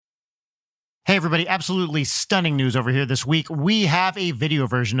Hey, everybody. Absolutely stunning news over here this week. We have a video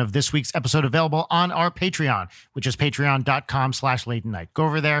version of this week's episode available on our Patreon, which is patreon.com/late night. Go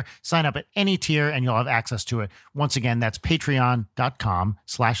over there, sign up at any tier, and you'll have access to it. Once again, that's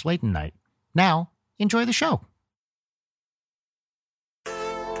patreon.com/late night. Now, enjoy the show.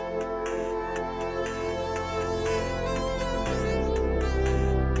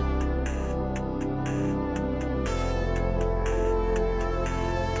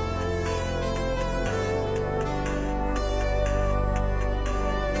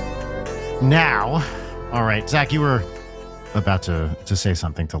 Now, all right, Zach, you were about to say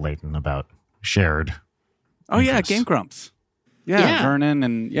something to Leighton about shared. Oh yeah, Game Grumps. Yeah, Vernon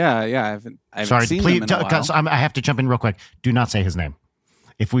and I haven't seen him in a while. I have to jump in real quick. Do not say his name.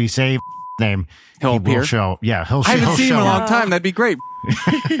 If we say name, he'll appear. Will show. Yeah, he'll. I haven't seen him in a long time. That'd be great.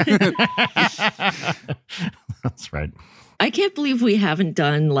 That's right. I can't believe we haven't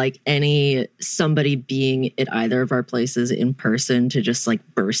done like somebody being at either of our places in person to just like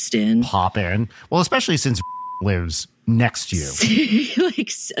burst in. Pop in. Well, especially since lives next to you. Like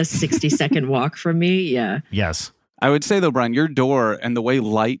a 60-second walk from me. Yeah. Yes. I would say though, Brian, your door and the way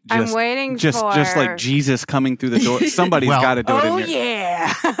light just I'm waiting just like Jesus coming through the door. Somebody's got to do it in here.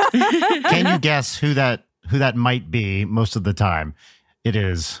 Yeah. Can you guess who that might be most of the time? It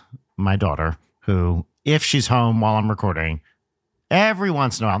is my daughter who, if she's home while I'm recording, every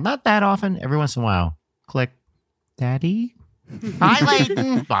once in a while, not that often, every once in a while, click, Daddy? Hi,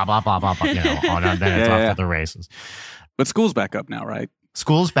 Leighton. Blah, blah, blah, blah, blah. You know, and then it's off to the races. But school's back up now, right?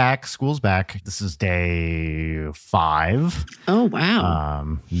 School's back. This is day 5. Oh,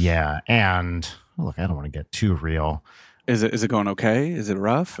 wow. Yeah. And look, I don't want to get too real. Is it going okay? Is it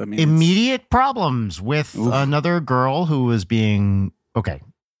rough? I mean, immediate problems with another girl who was being okay.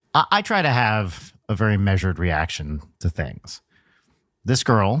 I try to have a very measured reaction to things. This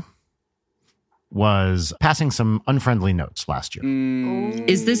girl was passing some unfriendly notes last year.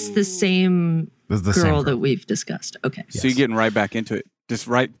 Is this the same girl that we've discussed? Okay. So you're getting right back into it. Just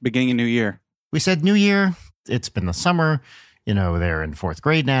right beginning of New Year. We said New Year. It's been the summer. You know, they're in 4th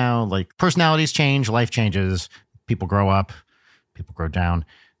grade now. Like, personalities change, life changes. People grow up. People grow down.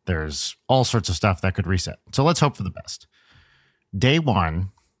 There's all sorts of stuff that could reset. So let's hope for the best. Day 1,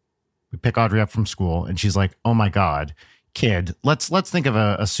 we pick Audrey up from school, and she's like, "Oh my God, kid." Let's think of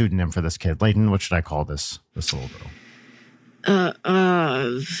a pseudonym for this kid. Leighton, what should I call this little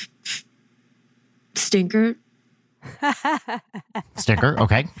girl? Stinker. Stinker.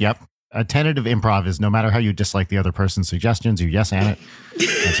 Okay. Yep. A tentative improv is no matter how you dislike the other person's suggestions, you yes and it.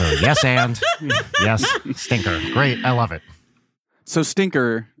 And so yes, Stinker. Great. I love it. So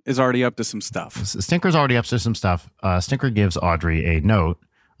Stinker is already up to some stuff. Stinker's already up to some stuff. Stinker gives Audrey a note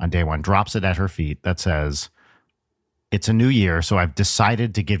on day 1, drops it at her feet that says, "It's a new year, so I've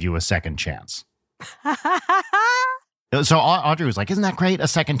decided to give you a second chance." So Audrey was like, "Isn't that great? A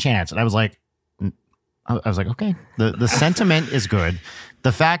second chance." And I was like, okay. The sentiment is good.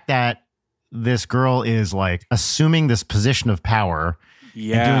 The fact that this girl is like assuming this position of power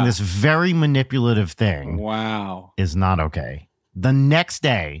and doing this very manipulative thing is not okay. The next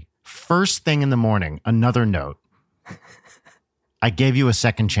day, first thing in the morning, another note. "I gave you a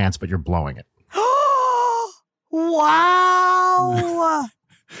second chance, but you're blowing it." Wow.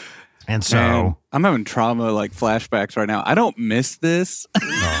 And so man, I'm having trauma like flashbacks right now. I don't miss this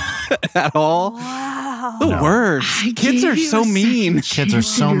at all. Wow. The worst. Kids are so mean. Kids are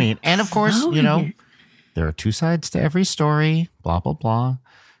so mean. And of course, you know, there are 2 sides to every story, blah, blah, blah.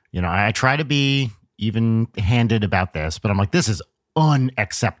 You know, I try to be even-handed about this, but I'm like, this is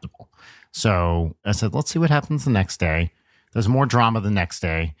unacceptable. So I said, let's see what happens the next day. There's more drama the next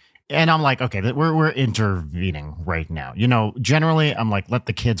day. And I'm like, okay, we're intervening right now. You know, generally, I'm like, let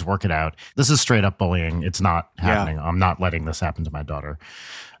the kids work it out. This is straight up bullying. It's not happening. I'm not letting this happen to my daughter.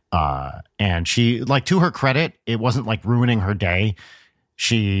 And she, like, to her credit, it wasn't like ruining her day.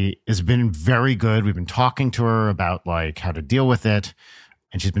 She has been very good. We've been talking to her about like how to deal with it.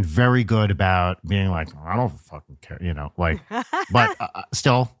 And she's been very good about being like, I don't fucking care, you know, like, but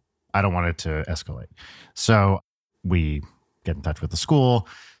still, I don't want it to escalate. So we get in touch with the school.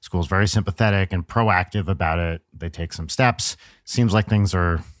 School's very sympathetic and proactive about it. They take some steps. Seems like things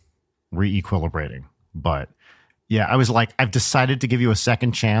are re-equilibrating. But yeah, I was like, I've decided to give you a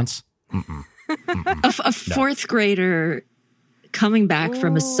second chance. A 4th grader coming back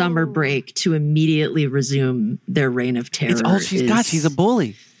from a summer break to immediately resume their reign of terror. It's all she's got. She's a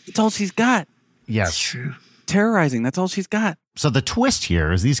bully. It's all she's got. Yes. That's true. Terrorizing. That's all she's got. So the twist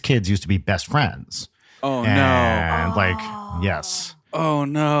here is these kids used to be best friends. Oh, and no. like, yes. Oh,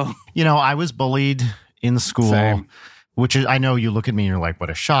 no. You know, I was bullied in school. Same. which is, I know you look at me and you're like, what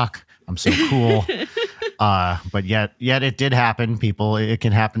a shock. I'm so cool. But yet it did happen. People, it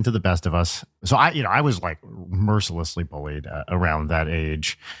can happen to the best of us. So I was like mercilessly bullied around that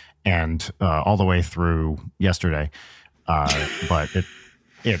age and all the way through yesterday. But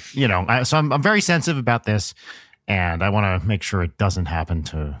so I'm very sensitive about this, and I want to make sure it doesn't happen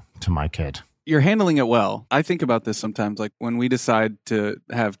to my kid. You're handling it well. I think about this sometimes. Like when we decide to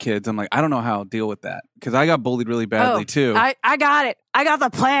have kids, I'm like, I don't know how I'll deal with that because I got bullied really badly too. I got it. I got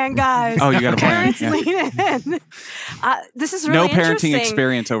the plan, guys. Oh, you got a plan. Parents lean in. This is really no parenting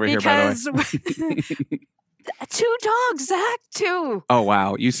experience over here, by the way. 2 dogs, Zach, 2. Oh,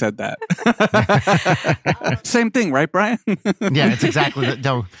 wow. You said that. Same thing, right, Brian? Yeah, it's exactly.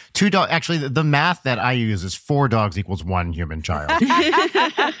 No, 2 dogs. Actually, the math that I use is 4 dogs equals 1 human child.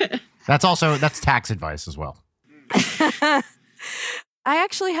 That's tax advice as well. I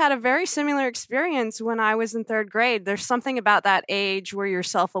actually had a very similar experience when I was in 3rd grade. There's something about that age where you're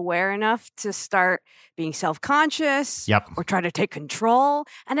self-aware enough to start being self-conscious or try to take control.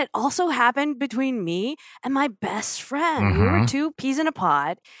 And it also happened between me and my best friend. We were 2 peas in a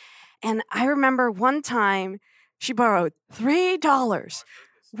pod. And I remember one time she borrowed $3,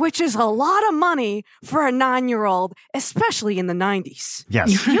 which is a lot of money for a 9-year-old, especially in the 90s.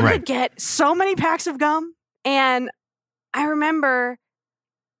 Yes, you could get so many packs of gum. And I remember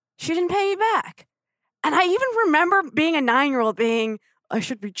she didn't pay me back. And I even remember being a 9-year-old being, I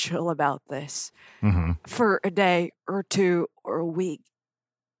should be chill about this for a day or 2 or a week.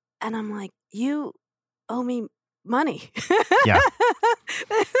 And I'm like, you owe me money. Yeah.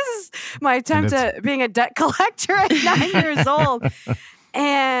 This is my attempt at being a debt collector at 9 years old.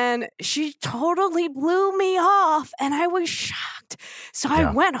 And she totally blew me off, and I was shocked. So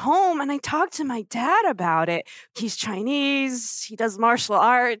I went home and I talked to my dad about it. He's Chinese. He does martial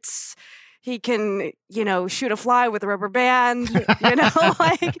arts. He can, shoot a fly with a rubber band. Like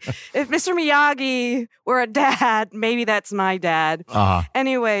if Mr. Miyagi were a dad, maybe that's my dad.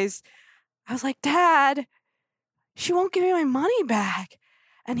 Anyways, I was like, Dad, she won't give me my money back.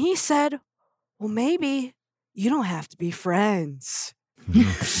 And he said, well, maybe you don't have to be friends.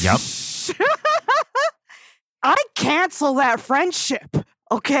 Yep. I cancel that friendship.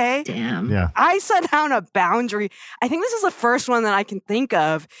 Okay. Damn. Yeah. I set down a boundary. I think this is the first one that I can think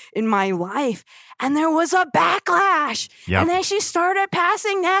of in my life. And there was a backlash. Yep. And then she started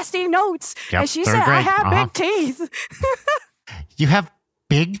passing nasty notes. Yep. And she 3rd said, grade. I have big teeth. You have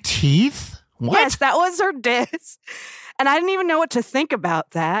big teeth? What? Yes, that was her diss. And I didn't even know what to think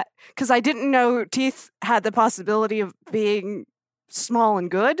about that because I didn't know teeth had the possibility of being small and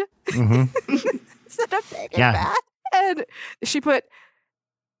good instead of big and bad. And she put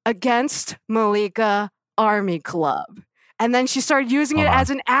against Malika Army Club. And then she started using it as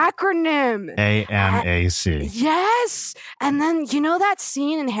an acronym. AMAC. Yes. And then, that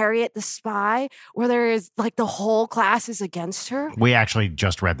scene in Harriet the Spy where there is like the whole class is against her? We actually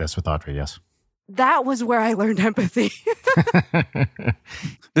just read this with Audrey, yes. That was where I learned empathy.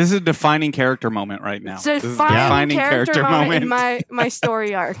 This is a defining character moment right now. It's a defining character moment in my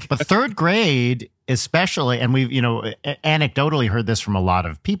story arc. But 3rd grade, especially, and we've, anecdotally heard this from a lot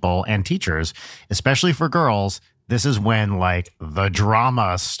of people and teachers, especially for girls, this is when like the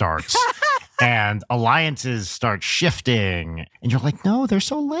drama starts and alliances start shifting. And you're like, no, they're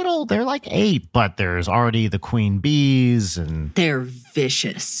so little. They're like 8, but there's already the queen bees and they're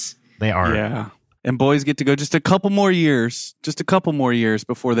vicious. They are. Yeah. And boys get to go just a couple more years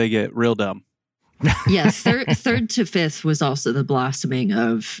before they get real dumb. Yes, 3rd to 5th was also the blossoming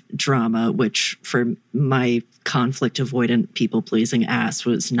of drama, which for my conflict avoidant people pleasing ass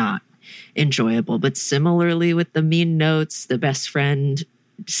was not enjoyable. But similarly with the mean notes, the best friend,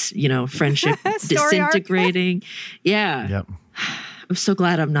 friendship disintegrating. Yeah. Yep. I'm so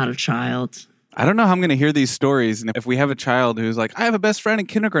glad I'm not a child. I don't know how I'm going to hear these stories. And if we have a child who's like, I have a best friend in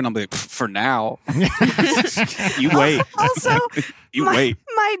kindergarten, I'll be like, for now. You wait. Also, wait.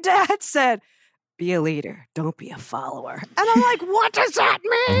 My dad said, be a leader. Don't be a follower. And I'm like, what does that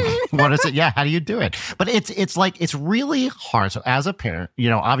mean? What is it? Yeah. How do you do it? But it's really hard. So as a parent,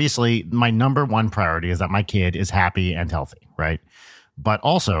 obviously my number one priority is that my kid is happy and healthy, right? But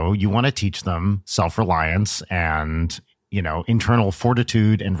also you want to teach them self-reliance and internal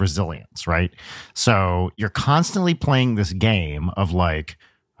fortitude and resilience, right? So you're constantly playing this game of like,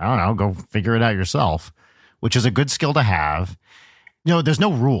 I don't know, go figure it out yourself, which is a good skill to have. There's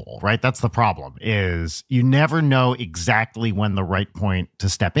no rule, right? That's the problem, is you never know exactly when the right point to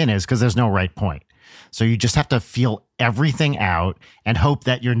step in is because there's no right point. So you just have to feel everything out and hope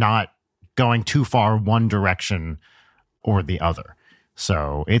that you're not going too far one direction or the other.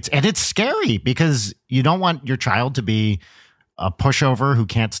 So it's scary because you don't want your child to be a pushover who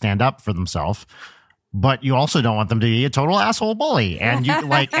can't stand up for themselves, but you also don't want them to be a total asshole bully. And you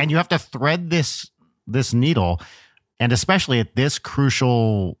and you have to thread this needle, and especially at this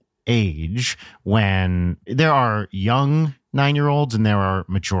crucial age when there are young 9-year-olds and there are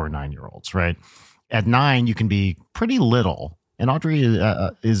mature 9-year-olds, right? At 9, you can be pretty little, and Audrey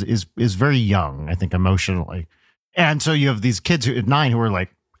is very young, I think, emotionally. And so you have these kids at 9 who are like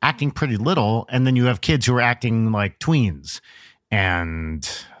acting pretty little, and then you have kids who are acting like tweens. And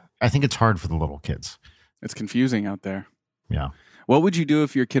I think it's hard for the little kids. It's confusing out there. Yeah. What would you do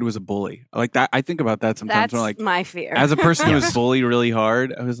if your kid was a bully? Like that, I think about that sometimes. That's like, my fear. As a person who was bullied really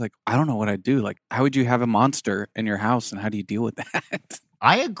hard, I was like, I don't know what I'd do. Like, how would you have a monster in your house, and how do you deal with that?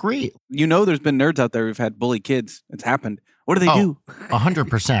 I agree. You know, there's been nerds out there who've had bully kids. It's happened. What do they do?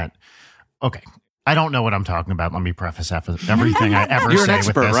 100%. Okay. I don't know what I'm talking about. Let me preface everything I ever say. You're an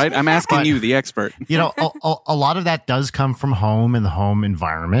expert, with this. right? I'm asking you, the expert. You know, a lot of that does come from home and the home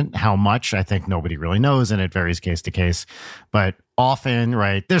environment. How much, I think nobody really knows, and it varies case to case. But often,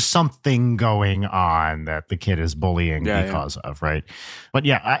 right, there's something going on that the kid is bullying because of, right? But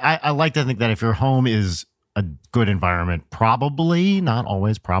yeah, I like to think that if your home is a good environment, probably, not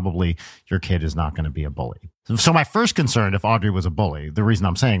always, probably your kid is not going to be a bully. So my first concern, if Audrey was a bully, the reason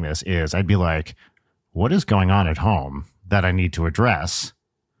I'm saying this is I'd be like, what is going on at home that I need to address,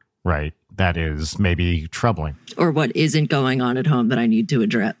 right? That is maybe troubling. Or what isn't going on at home that I need to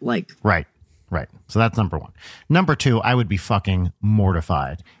address, like. Right. So that's number 1. Number 2, I would be fucking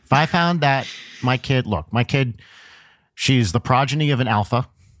mortified. If I found that my kid, she's the progeny of an alpha,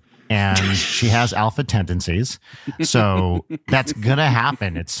 and she has alpha tendencies. So that's going to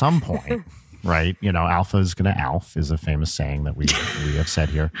happen at some point. Right. You know, alpha is going to ALF is a famous saying that we have said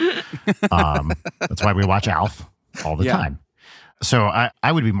here. That's why we watch ALF all the time. So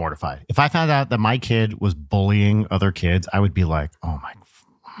I would be mortified. If I found out that my kid was bullying other kids, I would be like, oh my,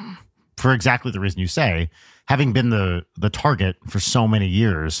 for exactly the reason you say, having been the target for so many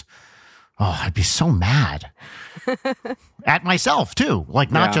years. Oh, I'd be so mad at myself too.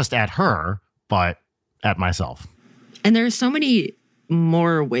 Like not just at her, but at myself. And there are so many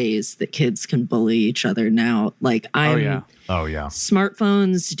more ways that kids can bully each other now. Like Oh yeah.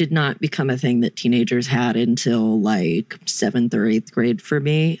 Smartphones did not become a thing that teenagers had until like 7th or 8th grade for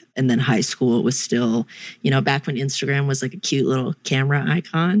me. And then high school, it was still, back when Instagram was like a cute little camera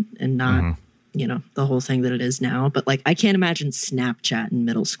icon and not, the whole thing that it is now. But like, I can't imagine Snapchat in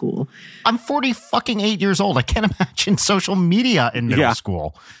middle school. I'm 48 years old. I can't imagine social media in middle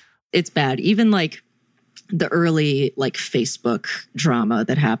school. It's bad. Even like the early like Facebook drama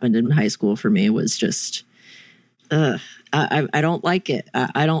that happened in high school for me was just, I don't like it.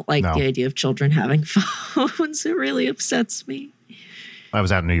 I don't like the idea of children having phones. It really upsets me. I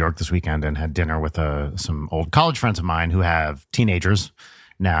was out in New York this weekend and had dinner with some old college friends of mine who have teenagers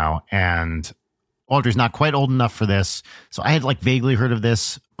now. And Audrey's not quite old enough for this. So I had like vaguely heard of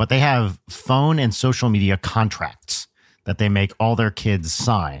this, but they have phone and social media contracts that they make all their kids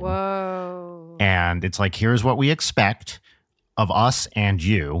sign. Whoa. And it's like, here's what we expect of us and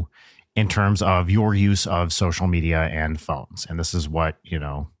you in terms of your use of social media and phones. And this is what,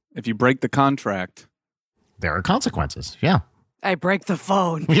 if you break the contract, there are consequences. Yeah. I break the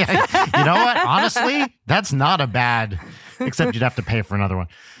phone. Yeah. You know what? Honestly, that's not a bad, except you'd have to pay for another one.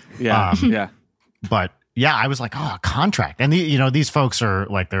 Yeah. But yeah, I was like, a contract. And these folks are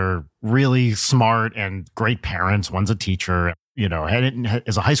like, they're really smart and great parents. One's a teacher, and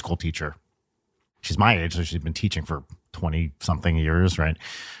is a high school teacher. She's my age, so she's been teaching for 20 something years, right?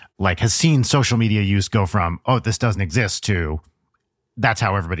 Like has seen social media use go from, this doesn't exist to that's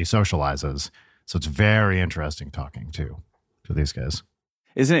how everybody socializes. So it's very interesting talking to these guys.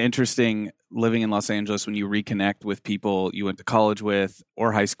 Isn't it interesting living in Los Angeles when you reconnect with people you went to college with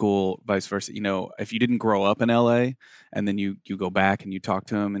or high school, vice versa? If you didn't grow up in LA and then you go back and you talk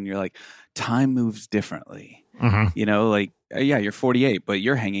to them and you're like, time moves differently. Mm-hmm. You're 48, but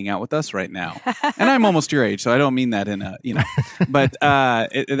you're hanging out with us right now. And I'm almost your age, so I don't mean that in a, but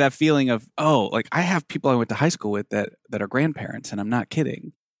that feeling of, I have people I went to high school with that are grandparents, and I'm not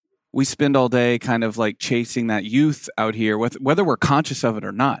kidding. We spend all day kind of like chasing that youth out here, whether we're conscious of it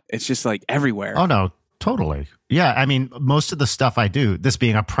or not. It's just like everywhere. Oh, no, totally. Yeah. I mean, most of the stuff I do, this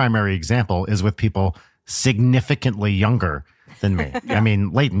being a primary example, is with people significantly younger than me. I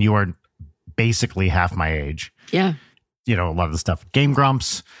mean, Leighton, you are basically half my age. Yeah. A lot of the stuff, Game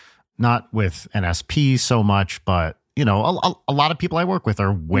Grumps, not with NSP so much, but, a lot of people I work with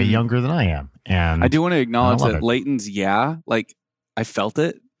are way younger than I am. And I do want to acknowledge that Leighton's, I felt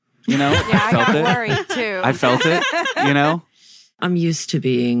it. I got worried too. I felt it, I'm used to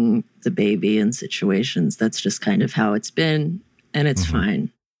being the baby in situations. That's just kind of how it's been, and it's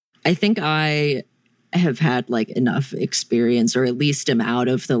fine. I think I have had like enough experience, or at least am out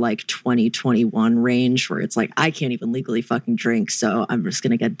of the like 2021 range where it's like, I can't even legally fucking drink, so I'm just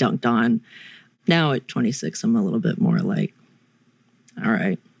going to get dunked on. Now at 26, I'm a little bit more like, all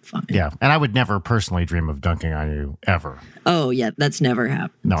right, fine. Yeah. And I would never personally dream of dunking on you ever. Oh, yeah. That's never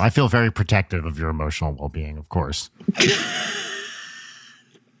happened. No, I feel very protective of your emotional well-being, of course.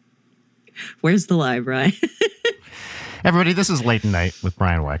 Where's the lie, Brian? Everybody, this is Late Night with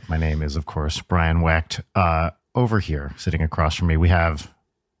Brian Wecht. My name is, of course, Brian Wecht. Over here, sitting across from me, we have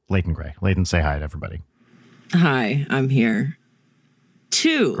Leighton Gray. Leighton, say hi to everybody. Hi, I'm here.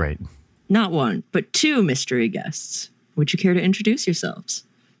 Two. Great. Not one, but two mystery guests. Would you care to introduce yourselves?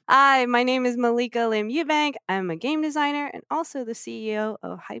 Hi, my name is Malika Lim Eubank. I'm a game designer and also the CEO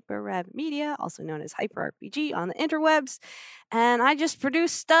of Hyper Rabbit Media, also known as Hyper RPG on the interwebs. And I just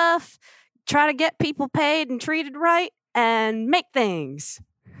produce stuff, try to get people paid and treated right, and make things.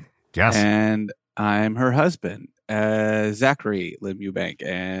 Yes. And I'm her husband, Zachary Lim Eubank.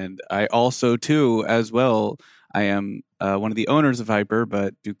 And I also, too, as well, I am one of the owners of Hyper,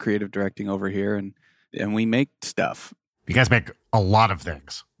 but do creative directing over here. And we make stuff. You guys make a lot of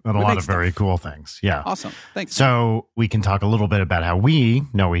things. And a lot of very cool things. Yeah. Awesome. Thanks. So we can talk a little bit about how we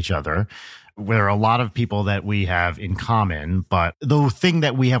know each other. There are a lot of people that we have in common, but the thing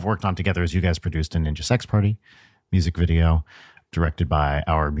that we have worked on together is you guys produced a Ninja Sex Party music video directed by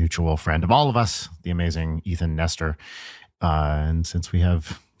our mutual friend of all of us, the amazing Ethan Nestor. And since we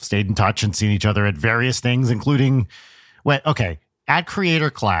have stayed in touch and seen each other at various things, including, at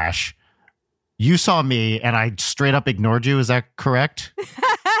Creator Clash, you saw me and I straight up ignored you. Is that correct?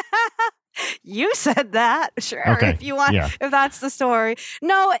 You said that. Sure. Okay. If you want, if that's the story.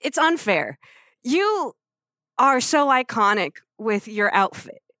 No, it's unfair. You are so iconic with your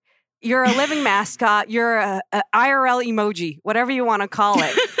outfit. You're a living mascot. You're a IRL emoji, whatever you want to call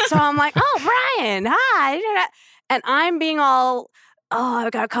it. So I'm like, oh, Brian, hi. And I'm being all,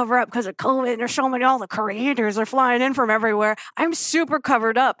 I've got to cover up because of COVID. And there's so many, all the creators are flying in from everywhere. I'm super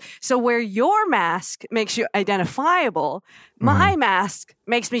covered up. So where your mask makes you identifiable, my mask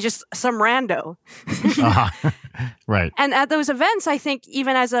makes me just some rando. Right. And at those events, I think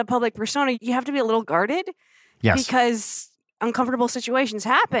even as a public persona, you have to be a little guarded. Yes. Because uncomfortable situations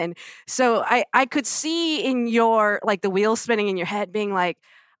happen. So I could see in your, like the wheels spinning in your head being like,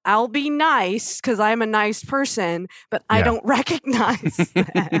 I'll be nice because I'm a nice person, but I don't recognize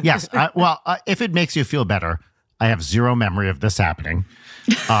that. Yes. If it makes you feel better, I have zero memory of this happening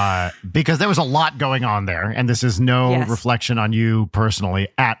because there was a lot going on there. And this is no reflection on you personally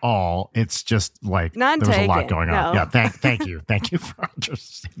at all. It's just like there was a lot going on. Yeah. Thank you. Thank you for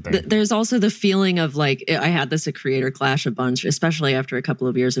understanding. There's also the feeling of like, I had this at Creator Clash a bunch, especially after a couple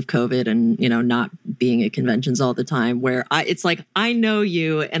of years of COVID and, not being at conventions all the time, where it's like, I know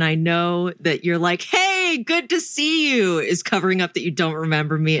you and I know that you're like, hey, good to see you, is covering up that you don't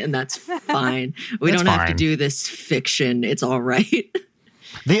remember me. And that's fine. We don't have to do this fiction. It's all right.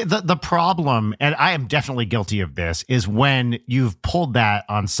 The problem, and I am definitely guilty of this, is when you've pulled that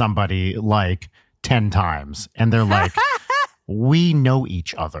on somebody like 10 times and they're like, we know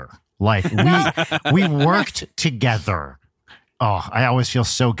each other. Like we worked together. Oh, I always feel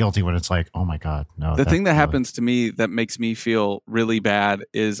so guilty when it's like, oh my God, no. The thing that happens to me that makes me feel really bad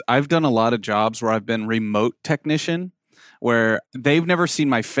is I've done a lot of jobs where I've been remote technician, where they've never seen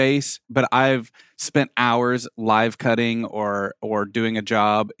my face, but I've spent hours live cutting or doing a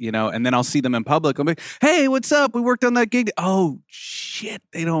job, and then I'll see them in public. I'm like, hey, what's up? We worked on that gig. Oh, shit.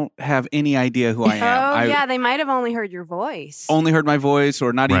 They don't have any idea who I am. They might have only heard your voice. Only heard my voice,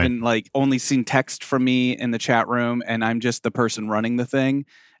 or not even like only seen text from me in the chat room, and I'm just the person running the thing.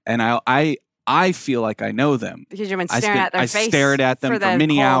 And I feel like I know them. Because you've been staring at their face. I stared at them for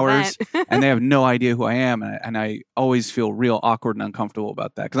many hours and they have no idea who I am. And I always feel real awkward and uncomfortable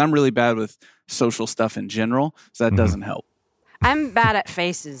about that because I'm really bad with social stuff in general. So that doesn't help. I'm bad at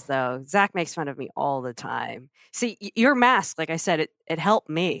faces, though. Zach makes fun of me all the time. See, your mask, like I said, it helped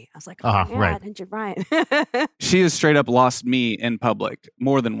me. I was like, Ninja Brian. She has straight up lost me in public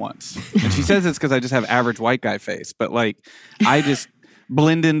more than once. And she says it's because I just have average white guy face. But like, I just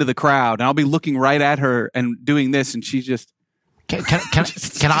blend into the crowd and I'll be looking right at her and doing this. And she just... Can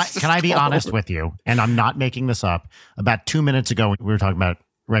I be honest with you? And I'm not making this up. About 2 minutes ago, we were talking about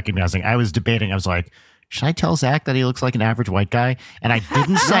recognizing. I was debating. I was like, should I tell Zach that he looks like an average white guy? And I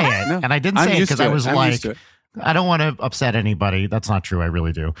didn't say it. No, and I didn't say it because I was like, I don't want to upset anybody. That's not true. I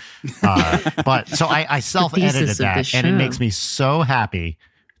really do. But so I self-edited that. And it makes me so happy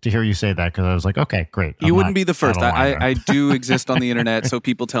to hear you say that because I was like, okay, great. You wouldn't be the first. I do exist on the internet, so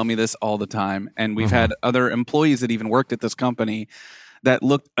people tell me this all the time. And we've had other employees that even worked at this company that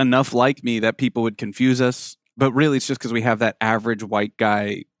looked enough like me that people would confuse us. But really, it's just because we have that average white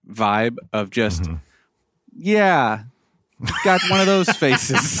guy vibe of just, yeah, got one of those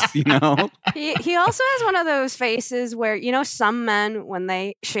faces, you know? He also has one of those faces where, you know, some men, when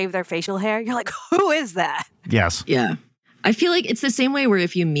they shave their facial hair, you're like, who is that? Yes. Yeah. I feel like it's the same way where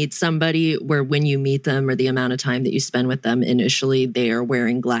if you meet somebody where when you meet them or the amount of time that you spend with them initially, they are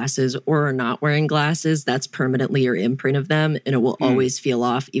wearing glasses or are not wearing glasses, that's permanently your imprint of them. And it will always feel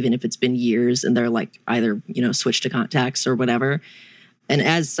off, even if it's been years and they're like either, you know, switched to contacts or whatever. And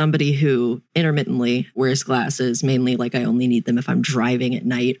as somebody who intermittently wears glasses, mainly like I only need them if I'm driving at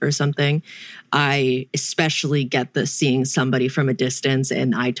night or something, I especially get the seeing somebody from a distance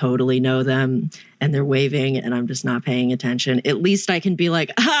and I totally know them and they're waving and I'm just not paying attention. At least I can be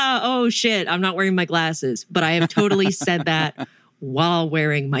like, oh shit, I'm not wearing my glasses. But I have totally said that while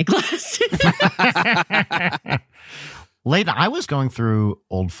wearing my glasses. Layton, I was going through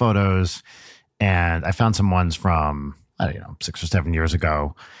old photos and I found some ones from, I don't know, 6 or 7 years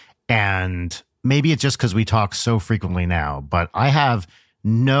ago. And maybe it's just because we talk so frequently now, but I have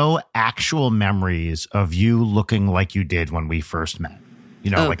no actual memories of you looking like you did when we first met.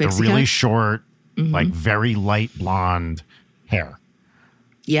 You know, like the really short, like very light blonde hair.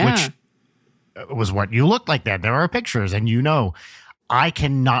 Yeah. Which was what you looked like then. There are pictures and you know, I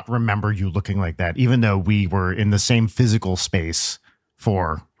cannot remember you looking like that, even though we were in the same physical space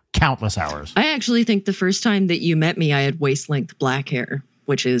for countless hours. I actually think the first time that you met me, I had waist-length black hair,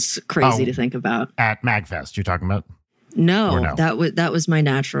 which is crazy to think about. At MagFest, you're talking about? No, that was my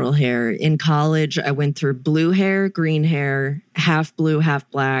natural hair. In college, I went through blue hair, green hair, half blue, half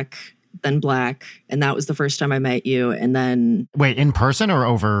black, then black. And that was the first time I met you. And then... Wait, in person or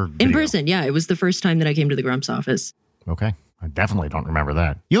over video? In person, yeah. It was the first time that I came to the Grumps office. Okay. I definitely don't remember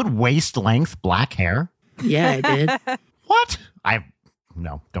that. You had waist-length black hair? Yeah, I did. What?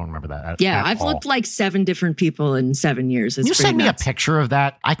 No, don't remember that. Yeah, I've looked like 7 different people in 7 years. It's you send me nuts. a picture of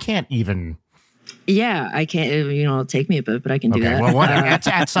that? I can't even... Yeah, I can't, you know, it'll take me a bit, but I can do that. Well, whatever.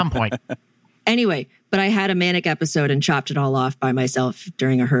 At some point. Anyway, but I had a manic episode and chopped it all off by myself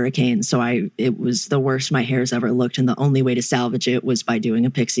during a hurricane. So it was the worst my hair's ever looked. And the only way to salvage it was by doing a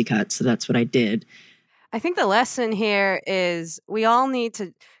pixie cut. So that's what I did. I think the lesson here is we all need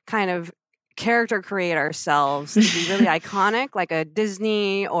to kind of character create ourselves to be really iconic, like a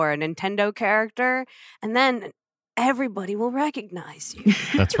Disney or a Nintendo character, and then everybody will recognize you.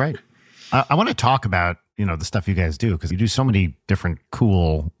 That's right. I want to talk about, you know, the stuff you guys do because you do so many different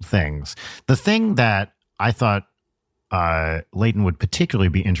cool things. The thing that I thought Layton would particularly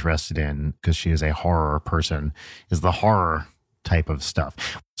be interested in, because she is a horror person, is the horror type of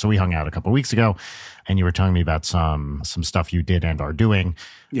stuff. So we hung out a couple of weeks ago and you were telling me about some stuff you did and are doing.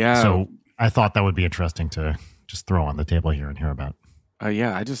 Yeah. So I thought that would be interesting to just throw on the table here and hear about.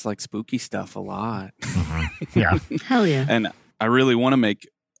 Yeah, I just like spooky stuff a lot. Yeah. Hell yeah. And I really want to make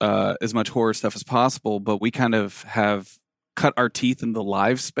as much horror stuff as possible, but we kind of have cut our teeth in the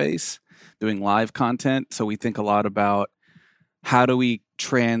live space, doing live content. So we think a lot about how do we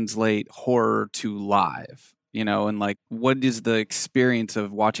translate horror to live? You know, and like, what is the experience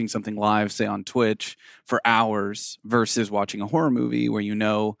of watching something live, say on Twitch, for hours versus watching a horror movie where you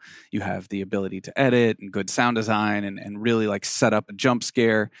know you have the ability to edit and good sound design and really like set up a jump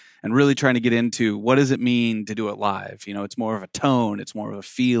scare and really trying to get into what does it mean to do it live? You know, it's more of a tone, it's more of a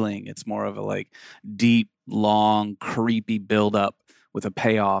feeling, it's more of a like deep, long, creepy buildup with a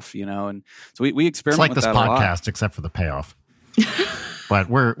payoff, you know, and so we experiment with that a lot. It's like this podcast, except for the payoff. But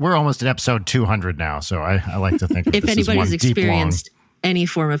we're almost at episode 200 now, so I like to think of if this anybody's as one experienced any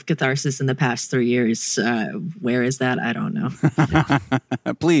form of catharsis in the past 3 years, where is that? I don't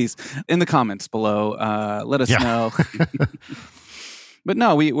know. Please, in the comments below, let us know. But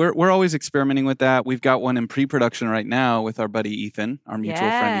no, we're always experimenting with that. We've got one in pre-production right now with our buddy Ethan, our mutual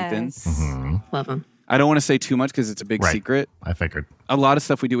friend Ethan. Mm-hmm. Love him. I don't want to say too much because it's a big secret. I figured. A lot of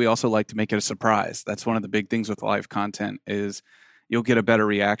stuff we do, we also like to make it a surprise. That's one of the big things with live content is you'll get a better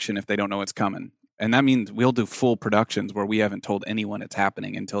reaction if they don't know what's coming. And that means we'll do full productions where we haven't told anyone it's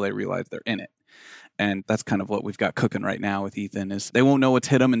happening until they realize they're in it. And that's kind of what we've got cooking right now with Ethan is they won't know what's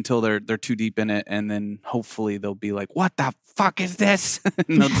hit them until they're too deep in it. And then hopefully they'll be like, what the fuck is this?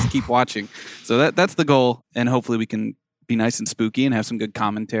 And they'll just keep watching. So that's the goal. And hopefully we can be nice and spooky and have some good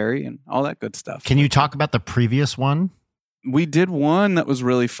commentary and all that good stuff. Can you talk about the previous one? We did one that was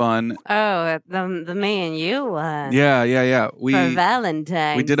really fun. Oh, the me and you one. Yeah. For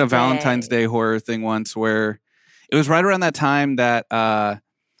Valentine's We did a Valentine's Day horror thing once where it was right around that time that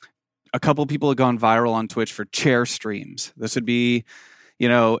a couple people had gone viral on Twitch for chair streams. This would be,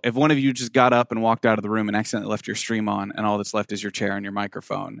 if one of you just got up and walked out of the room and accidentally left your stream on, and all that's left is your chair and your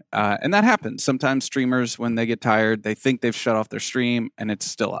microphone. And that happens. Sometimes streamers, when they get tired, they think they've shut off their stream and it's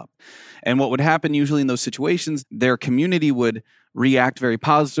still up. And what would happen usually in those situations, their community would react very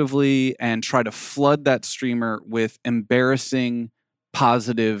positively and try to flood that streamer with embarrassing,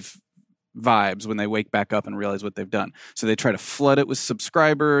 positive vibes when they wake back up and realize what they've done. So they try to flood it with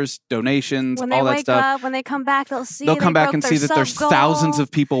subscribers, donations, all that stuff. When they wake up, when they come back, they'll come back and see that there's thousands of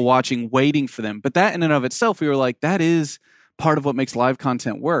people watching, waiting for them. But that in and of itself, we were like, that is part of what makes live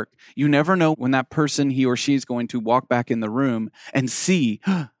content work. You never know when that person, he or she, is going to walk back in the room and see.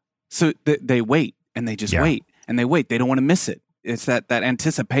 So they wait, and they just wait, and they wait. They don't want to miss it. It's that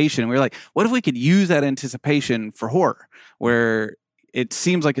anticipation. We're like, what if we could use that anticipation for horror, where it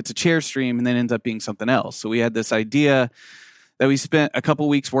seems like it's a chair stream and then ends up being something else? So we had this idea that we spent a couple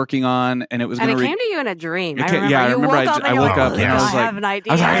weeks working on, and it was going to... And it came to you in a dream. I remember I woke up and I was like, I have an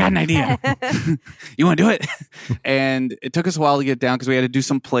idea. I was like, I got an idea. You want to do it? And it took us a while to get down because we had to do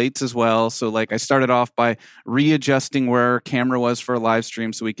some plates as well. So I started off by readjusting where our camera was for a live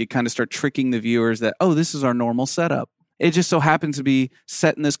stream so we could kind of start tricking the viewers that, oh, this is our normal setup. It just so happens to be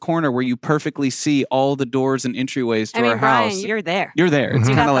set in this corner where you perfectly see all the doors and entryways to our house. Brian, you're there. You're there. It's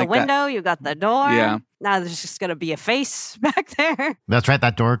you kind got of the like window, that. you got the door. Yeah. Now there's just going to be a face back there. That's right.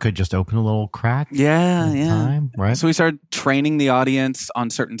 That door could just open a little crack. Yeah. Time, right? So we started training the audience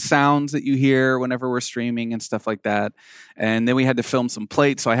on certain sounds that you hear whenever we're streaming and stuff like that. And then we had to film some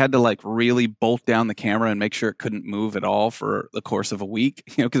plates. So I had to really bolt down the camera and make sure it couldn't move at all for the course of a week.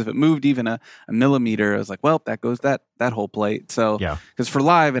 Because if it moved even a millimeter, I was like, well, that goes that whole plate. So because for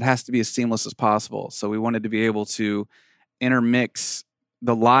live, it has to be as seamless as possible. So we wanted to be able to intermix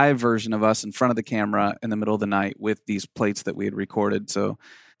the live version of us in front of the camera in the middle of the night with these plates that we had recorded. So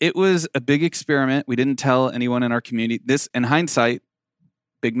it was a big experiment. We didn't tell anyone in our community. This, in hindsight,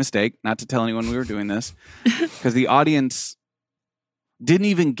 big mistake not to tell anyone we were doing this, because the audience didn't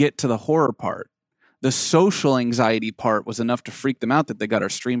even get to the horror part. The social anxiety part was enough to freak them out that they got our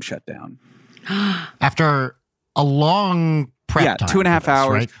stream shut down. After a long prep time 2.5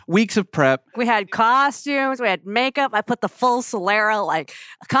 hours, right? Weeks of prep. We had costumes, we had makeup. I put the full Solera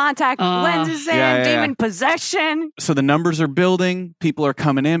contact lenses in, demon possession. So the numbers are building. People are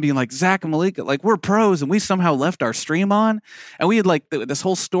coming in being like, Zach and Malika, we're pros, and we somehow left our stream on. And we had this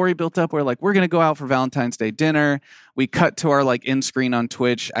whole story built up where we're going to go out for Valentine's Day dinner. We cut to our end screen on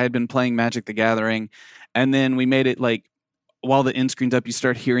Twitch. I had been playing Magic the Gathering, and then we made it while the end screen's up, you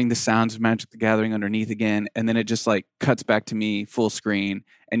start hearing the sounds of Magic the Gathering underneath again, and then it just cuts back to me full screen,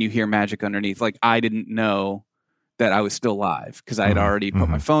 and you hear Magic underneath. I didn't know that I was still live because I had already put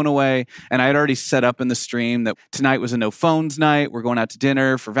my phone away, and I had already set up in the stream that tonight was a no phones night. We're going out to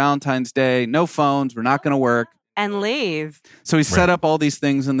dinner for Valentine's Day. No phones. We're not going to work. And leave. So we set up all these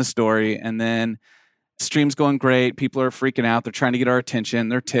things in the story, and then stream's going great. People are freaking out. They're trying to get our attention.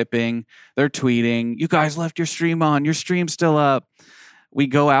 They're tipping. They're tweeting. You guys left your stream on. Your stream's still up. We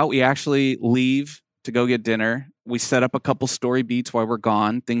go out. We actually leave to go get dinner. We set up a couple story beats while we're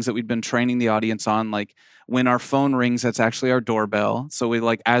gone, things that we'd been training the audience on, when our phone rings, that's actually our doorbell. So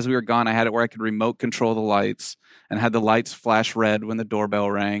we as we were gone, I had it where I could remote control the lights and had the lights flash red when the doorbell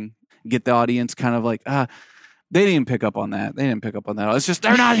rang. Get the audience kind of they didn't pick up on that. It's just,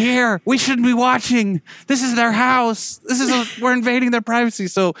 they're not here. We shouldn't be watching. This is their house. We're invading their privacy.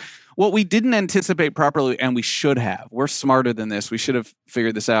 So what we didn't anticipate properly, and we should have, we're smarter than this. We should have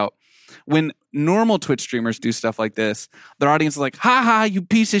figured this out. When normal Twitch streamers do stuff like this, their audience is like, ha ha, you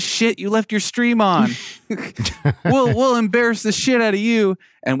piece of shit. You left your stream on. We'll embarrass the shit out of you.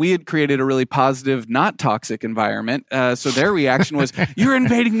 And we had created a really positive, not toxic environment. So their reaction was, you're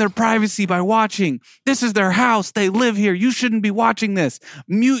invading their privacy by watching. This is their house. They live here. You shouldn't be watching this.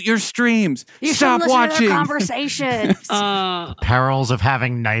 Mute your streams. Stop watching. To their conversations. Perils of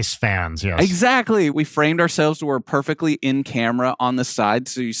having nice fans. Yes, exactly. We framed ourselves to where we're perfectly in camera on the side,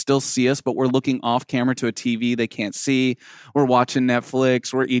 so you still see us, but we're looking off camera to a TV they can't see. We're watching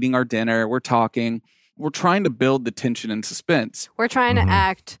Netflix. We're eating our dinner. We're talking. We're trying to build the tension and suspense. We're trying to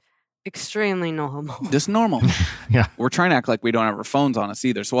act extremely normal. Just normal. Yeah. We're trying to act like we don't have our phones on us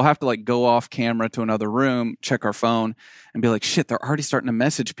either. So we'll have to go off camera to another room, check our phone, and be like, shit, they're already starting to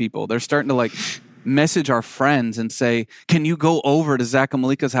message people. They're starting to message our friends and say, can you go over to Zach and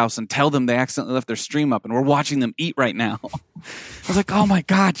Malika's house and tell them they accidentally left their stream up and we're watching them eat right now. I was like, oh my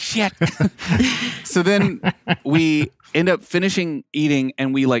God, shit. So then we end up finishing eating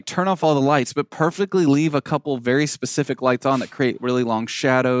and we turn off all the lights, but perfectly leave a couple very specific lights on that create really long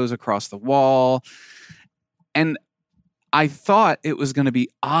shadows across the wall. And I thought it was going to be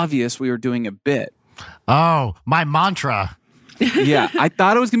obvious we were doing a bit. Oh, my mantra. Yeah, I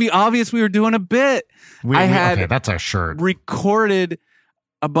thought it was going to be obvious we were doing a bit. Okay, that's a shirt. Recorded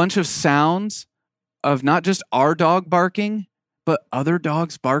a bunch of sounds of not just our dog barking, but other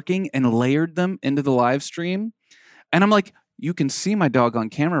dogs barking, and layered them into the live stream. And I'm like, you can see my dog on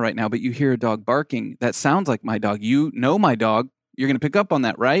camera right now, but you hear a dog barking. That sounds like my dog. You know my dog. You're going to pick up on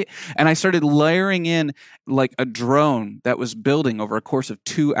that, right? And I started layering in like a drone that was building over a course of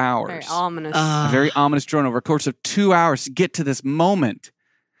 2 hours. Very ominous. A very ominous drone over a course of 2 hours to get to this moment.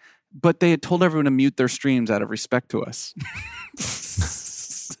 But they had told everyone to mute their streams out of respect to us.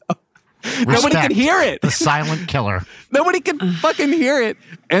 Nobody could hear it. The silent killer. Nobody could fucking hear it.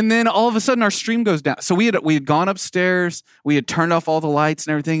 And then all of a sudden our stream goes down. So we had gone upstairs. We had turned off all the lights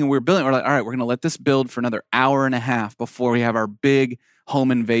and everything. And we were building. We're like, all right, we're going to let this build for another hour and a half before we have our big home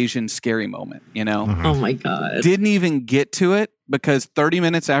invasion scary moment, you know? Mm-hmm. Oh my God. Didn't even get to it because 30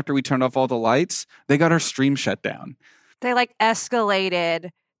 minutes after we turned off all the lights, they got our stream shut down. They like escalated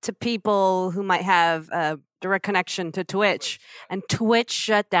to people who might have a direct connection to Twitch, and Twitch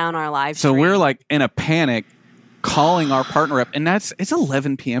shut down our live stream. So we're like in a panic calling our partner up, and it's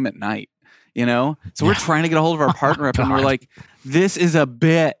 11 p.m. at night, you know? So we're trying to get a hold of our partner up, and we're like, this is a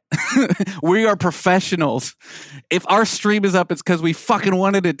bit. We are professionals. If our stream is up, it's because we fucking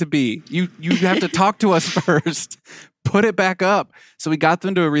wanted it to be. You have to talk to us first. Put it back up. So we got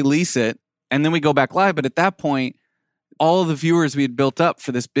them to release it, and then we go back live. But at that point, all of the viewers we had built up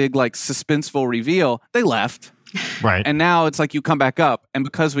for this big, like, suspenseful reveal, they left. Right. And now it's like you come back up. And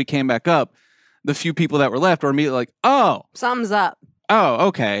because we came back up, the few people that were left were immediately like, oh. Something's up. Oh,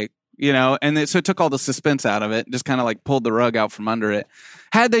 okay. You know, and so it took all the suspense out of it, just kind of like pulled the rug out from under it.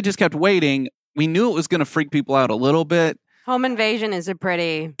 Had they just kept waiting, we knew it was going to freak people out a little bit. Home invasion is a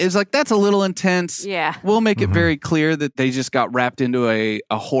pretty... It's like, that's a little intense. Yeah. We'll make it very clear that they just got wrapped into a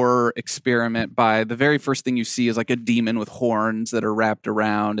horror experiment by the very first thing you see is like a demon with horns that are wrapped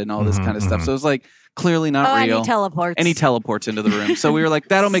around and all this kind of stuff. So it's like clearly not real. And he teleports. And he teleports into the room. So we were like,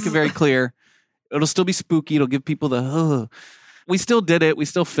 that'll make it very clear. It'll still be spooky. It'll give people the... We still did it. We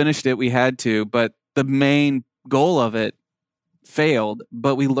still finished it. We had to. But the main goal of it failed.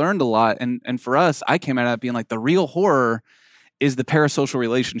 But we learned a lot. And for us, I came out of it being like, the real horror is the parasocial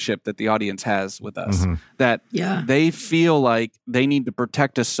relationship that the audience has with us. That they feel like they need to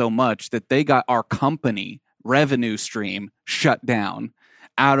protect us so much that they got our company revenue stream shut down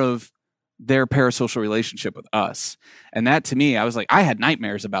out of their parasocial relationship with us. And that, to me, I was like, I had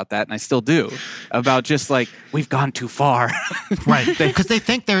nightmares about that, and I still do, about just like, we've gone too far. Right. Because they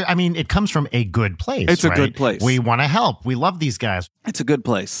think it comes from a good place. It's a good place. We want to help. We love these guys. It's a good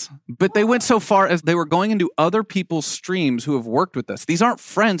place. But they went so far as they were going into other people's streams who have worked with us. These aren't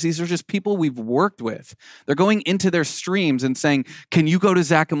friends. These are just people we've worked with. They're going into their streams and saying, can you go to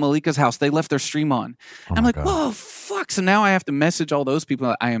Zach and Malika's house? They left their stream on. And I'm like, whoa, fuck. So now I have to message all those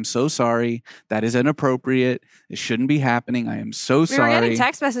people. I am so sorry. That is inappropriate. It shouldn't be happening. I am so sorry. We were getting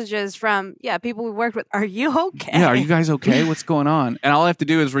text messages from, people we worked with. Are you okay? Yeah, are you guys okay? What's going on? And all I have to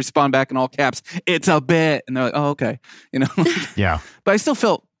do is respond back in all caps. It's a bit. And they're like, oh, okay. You know? Yeah. But I still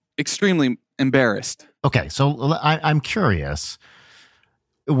felt extremely embarrassed. Okay, so I'm curious.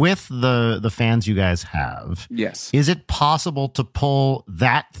 With the fans you guys have, yes, is it possible to pull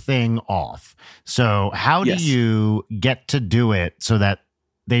that thing off? So how do you get to do it so that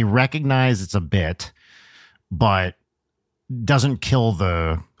they recognize it's a bit, but doesn't kill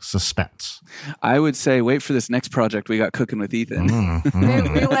the suspense? I would say wait for this next project we got cooking with Ethan.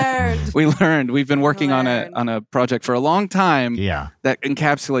 We learned. We learned. We've been working on a project for a long time. Yeah, that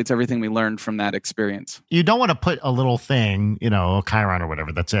encapsulates everything we learned from that experience. You don't want to put a little thing, a chyron or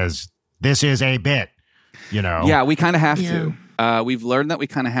whatever that says this is a bit. Yeah, we kind of have to. We've learned that we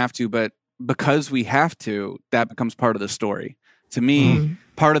kind of have to, but because we have to, that becomes part of the story. To me,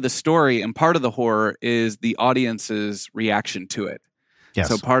 part of the story and part of the horror is the audience's reaction to it. Yes.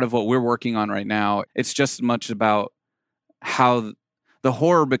 So part of what we're working on right now, it's just as much about how the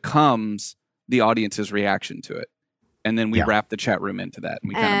horror becomes the audience's reaction to it. And then we wrap the chat room into that, and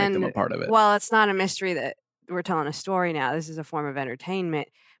we kind of make them a part of it. Well, it's not a mystery that we're telling a story now. This is a form of entertainment.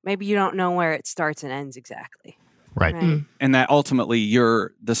 Maybe you don't know where it starts and ends exactly. Right. And that ultimately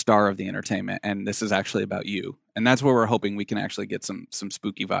you're the star of the entertainment, and this is actually about you. And that's where we're hoping we can actually get some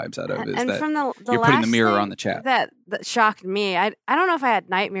spooky vibes out of it. And from the you're putting the mirror on the chat. That shocked me. I don't know if I had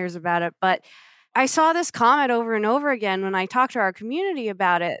nightmares about it, but I saw this comment over and over again when I talked to our community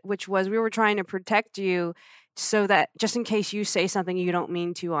about it, which was we were trying to protect you so that just in case you say something you don't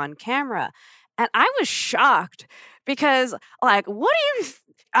mean to on camera. And I was shocked because, like, what do you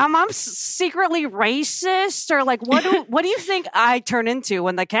I'm secretly racist, or like what do you think I turn into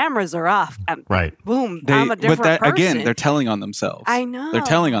when the cameras are off? Right. Boom. I'm a different person. Again, they're telling on themselves. I know. They're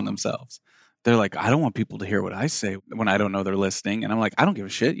telling on themselves. They're like, I don't want people to hear what I say when I don't know they're listening. And I'm like, I don't give a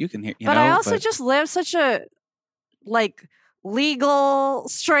shit. You can hear, I also just live such a like legal,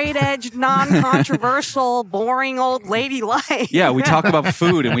 straight edge, non-controversial, boring old lady life. Yeah, we talk about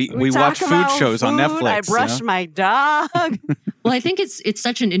food and we watch food shows on Netflix. I brush my dog. Well, I think it's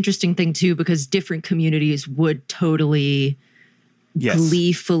such an interesting thing too, because different communities would totally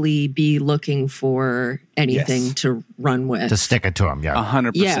gleefully be looking for anything to run with. To stick it to them,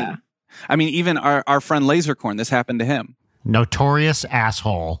 100%. Yeah. I mean, even our friend Lasercorn, this happened to him. Notorious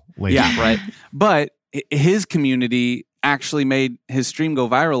asshole. Lasercorn. Yeah, right. But his community actually made his stream go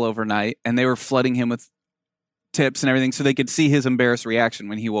viral overnight, and they were flooding him with tips and everything so they could see his embarrassed reaction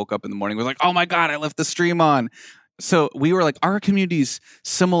when he woke up in the morning. He was like, oh my God, I left the stream on. So we were like, our community's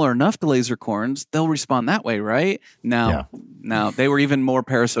similar enough to Lasercorns. They'll respond that way, right? No, they were even more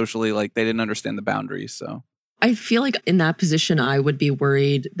parasocially, like they didn't understand the boundaries. So I feel like in that position, I would be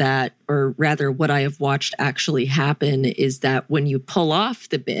worried that, or rather what I have watched actually happen is that when you pull off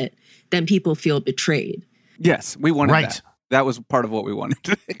the bit, then people feel betrayed. Yes, we wanted that. That was part of what we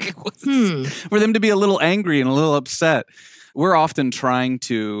wanted. For them to be a little angry and a little upset. We're often trying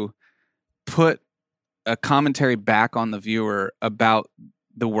to put a commentary back on the viewer about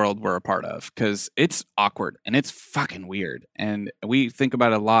the world we're a part of, because it's awkward and it's fucking weird. And we think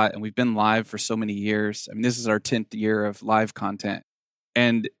about it a lot, and we've been live for so many years. I mean, this is our 10th year of live content.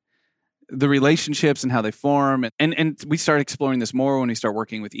 And the relationships and how they form. And we start exploring this more when we start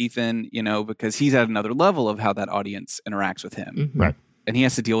working with Ethan, because he's at another level of how that audience interacts with him. Mm-hmm. Right. And he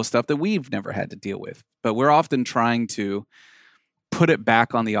has to deal with stuff that we've never had to deal with. But we're often trying to put it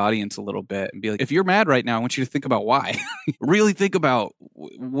back on the audience a little bit and be like, if you're mad right now, I want you to think about why. Really think about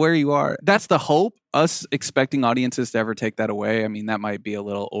where you are. That's the hope. Us expecting audiences to ever take that away, I mean, that might be a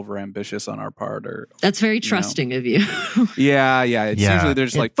little overambitious on our part. Or that's very trusting of you. Yeah. It's usually they're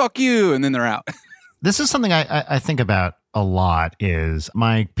just like, fuck you, and then they're out. This is something I think about a lot. Is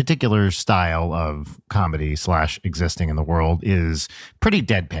my particular style of comedy / existing in the world is pretty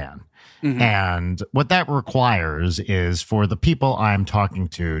deadpan. Mm-hmm. And what that requires is for the people I'm talking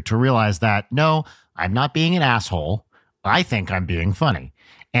to realize that, no, I'm not being an asshole. I think I'm being funny.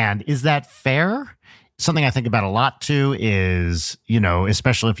 And is that fair? Something I think about a lot too is,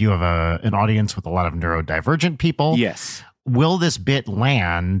 especially if you have an audience with a lot of neurodivergent people. Yes. Will this bit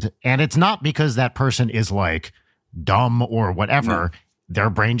land? And it's not because that person is like dumb or whatever. No. Their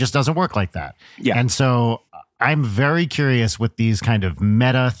brain just doesn't work like that. Yeah. And so I'm very curious with these kind of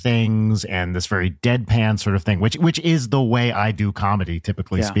meta things and this very deadpan sort of thing, which is the way I do comedy,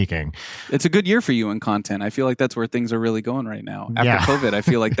 typically speaking. It's a good year for you in content. I feel like that's where things are really going right now. After COVID, I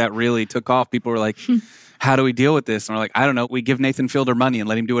feel like that really took off. People were like, how do we deal with this? And we're like, I don't know. We give Nathan Fielder money and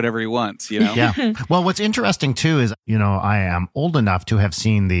let him do whatever he wants, Yeah. Well, what's interesting too is, I am old enough to have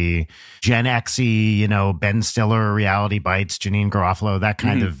seen the Gen X-y, Ben Stiller, Reality Bites, Janeane Garofalo, that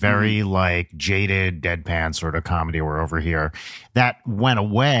kind of very like jaded, deadpan sort of comedy we're over here. That went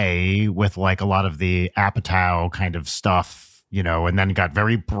away with like a lot of the Apatow kind of stuff, and then got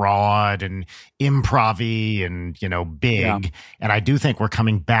very broad and improv-y and, big. Yeah. And I do think we're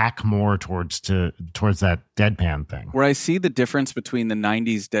coming back more towards that deadpan thing. Where I see the difference between the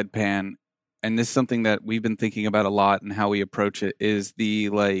 90s deadpan, and this is something that we've been thinking about a lot and how we approach it, is the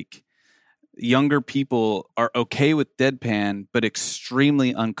like younger people are okay with deadpan, but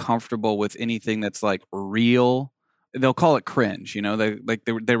extremely uncomfortable with anything that's like real. They'll call it cringe,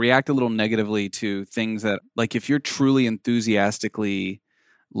 they react a little negatively to things that, like, if you're truly enthusiastically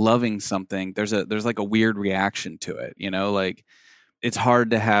loving something, there's like a weird reaction to it, like it's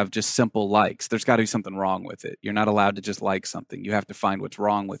hard to have just simple likes. There's got to be something wrong with it. You're not allowed to just like something. You have to find what's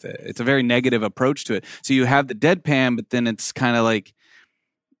wrong with it. It's a very negative approach to it. So you have the deadpan, but then it's kind of like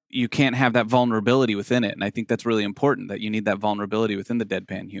you can't have that vulnerability within it. And I think that's really important, that you need that vulnerability within the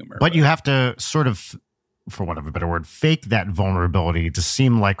deadpan humor. But you have to sort of, for want of a better word, fake that vulnerability to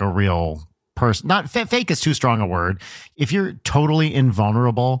seem like a real person. Not fake is too strong a word. If you're totally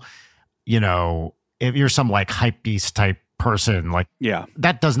invulnerable, if you're some like hype beast type person, like,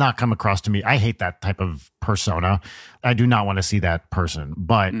 that does not come across to me. I hate that type of persona. I do not want to see that person.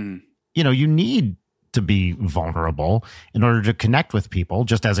 But, you need to be vulnerable in order to connect with people,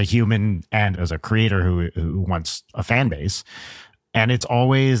 just as a human and as a creator who wants a fan base. And it's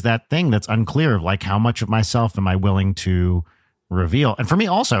always that thing that's unclear of like, how much of myself am I willing to reveal? And for me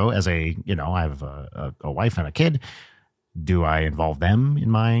also, as I have a wife and a kid, do I involve them in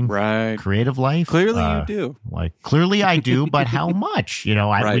my creative life? Clearly you do. Clearly I do, but how much? We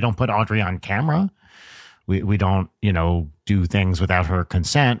don't put Audrey on camera. We don't, do things without her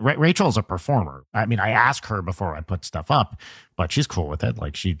consent. Rachel's a performer. I mean, I ask her before I put stuff up, but she's cool with it.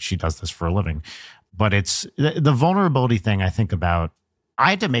 Like she does this for a living. But it's the vulnerability thing I think about. I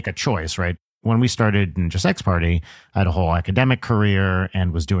had to make a choice, right? When we started Ninja Sex Party, I had a whole academic career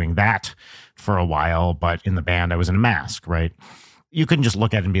and was doing that for a while. But in the band, I was in a mask, right? You couldn't just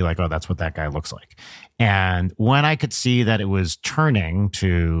look at it and be like, oh, that's what that guy looks like. And when I could see that it was turning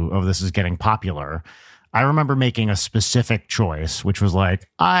to, oh, this is getting popular, I remember making a specific choice, which was like,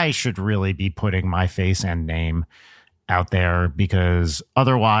 I should really be putting my face and name out there because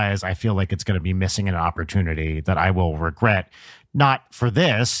otherwise I feel like it's going to be missing an opportunity that I will regret. Not for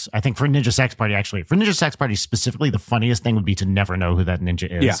this. I think for Ninja Sex Party, actually, for Ninja Sex Party specifically, the funniest thing would be to never know who that ninja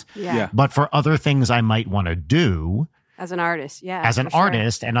is. Yeah. But for other things I might want to do, as an artist,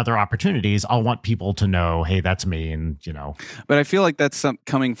 and other opportunities, I'll want people to know, hey, that's me, and But I feel like that's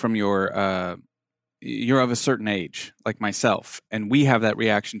coming from you're of a certain age, like myself, and we have that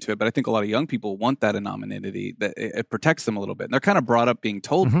reaction to it. But I think a lot of young people want that anonymity, that it protects them a little bit. And they're kind of brought up being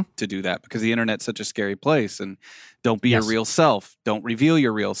told to do that because the internet's such a scary place. And don't be your real self. Don't reveal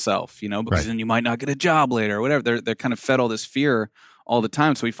your real self, because then you might not get a job later or whatever. They're kind of fed all this fear all the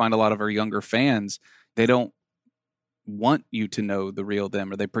time. So we find a lot of our younger fans, they don't want you to know the real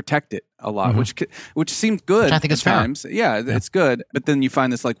them, or they protect it a lot, which seems good. Which I think is times. fair. Yeah, it's good. But then you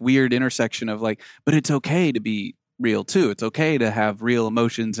find this like weird intersection of like, but it's okay to be real too. It's okay to have real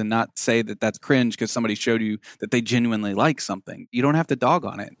emotions and not say that that's cringe because somebody showed you that they genuinely like something. You don't have to dog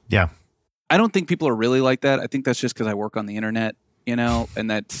on it. Yeah. I don't think people are really like that. I think that's just because I work on the internet, and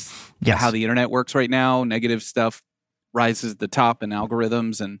that's how the internet works right now. Negative stuff rises to the top in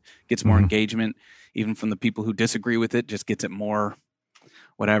algorithms and gets more engagement. Even from the people who disagree with it, just gets it more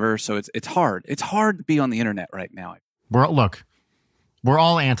whatever. So it's hard. It's hard to be on the internet right now. We're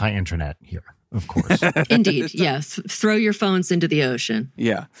all anti-internet here, of course. Indeed, yes. Throw your phones into the ocean.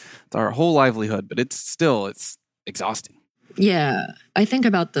 Yeah. It's our whole livelihood, but it's exhausting. Yeah. I think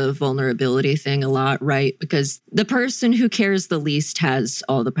about the vulnerability thing a lot, right? Because the person who cares the least has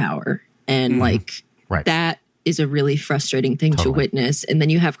all the power. And that is a really frustrating thing to witness. And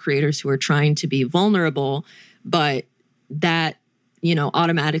then you have creators who are trying to be vulnerable, but that,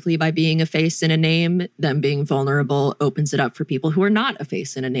 automatically by being a face in a name, them being vulnerable opens it up for people who are not a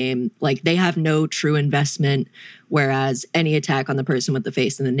face in a name. Like they have no true investment, whereas any attack on the person with the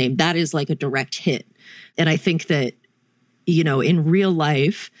face in the name, that is like a direct hit. And I think that, in real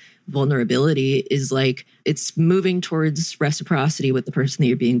life, vulnerability is like, it's moving towards reciprocity with the person that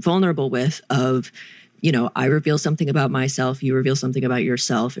you're being vulnerable with of, I reveal something about myself, you reveal something about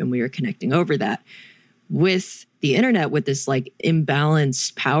yourself, and we are connecting over that. With the internet, with this like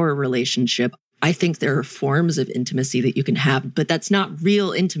imbalanced power relationship, I think there are forms of intimacy that you can have, but that's not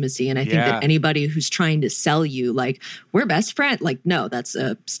real intimacy. And I think that anybody who's trying to sell you, like, we're best friends, like, no, that's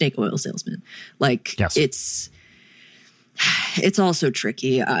a snake oil salesman. Like, it's also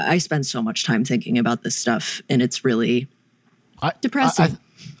tricky. I spend so much time thinking about this stuff, and it's really depressing.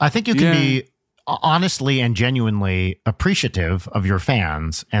 I think you can be honestly and genuinely appreciative of your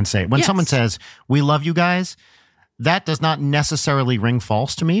fans and say, when someone says, we love you guys, that does not necessarily ring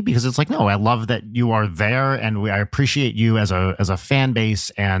false to me, because it's like, no, I love that you are there and I appreciate you as a fan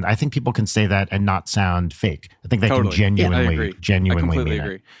base. And I think people can say that and not sound fake. I think they can genuinely completely mean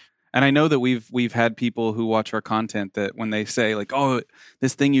agree. it. And I know that we've had people who watch our content that when they say like, oh,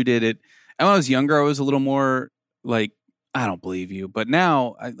 this thing you did it. And when I was younger, I was a little more like, I don't believe you. But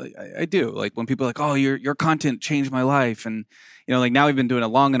now I do. Like when people are like, oh, your content changed my life. And, like now we've been doing it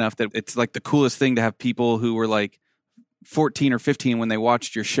long enough that it's like the coolest thing to have people who were like 14 or 15 when they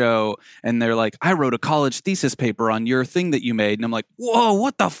watched your show and they're like, I wrote a college thesis paper on your thing that you made. And I'm like, whoa,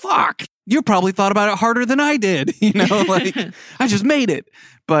 what the fuck? You probably thought about it harder than I did. Like I just made it.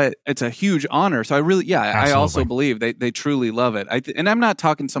 But it's a huge honor. So I really, I also believe they truly love it. And I'm not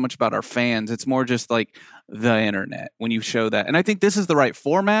talking so much about our fans. It's more just like the internet when you show that. And I think this is the right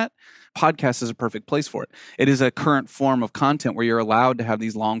format. Podcast is a perfect place for it. It is a current form of content where you're allowed to have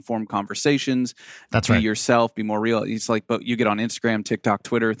these long form conversations. That's be right. yourself, be more real. It's like, but you get on Instagram, TikTok,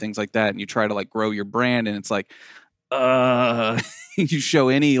 Twitter, things like that, and you try to like grow your brand, and it's like, you show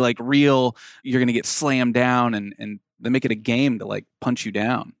any like real, you're going to get slammed down, and they make it a game to like punch you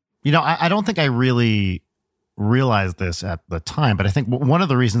down. I don't think I really realized this at the time, but I think one of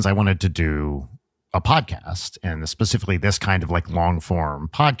the reasons I wanted to do a podcast, and specifically this kind of like long form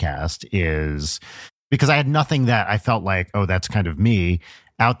podcast, is because I had nothing that I felt like, oh, that's kind of me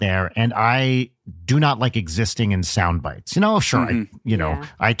out there. And I do not like existing in sound bites. You know, sure,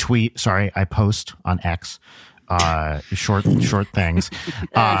 I post on X, short things.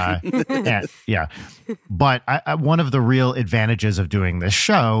 But one of the real advantages of doing this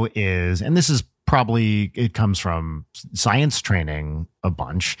show is, and this is probably, it comes from science training a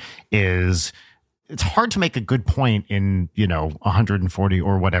bunch, is it's hard to make a good point in, 140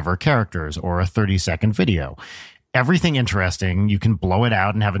 or whatever characters or a 30-second video. Everything interesting, you can blow it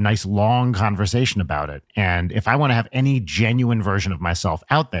out and have a nice long conversation about it. And if I want to have any genuine version of myself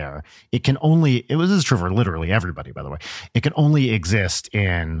out there, this is true for literally everybody, by the way. It can only exist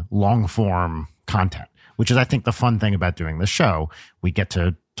in long form content, which is, I think, the fun thing about doing this show. We get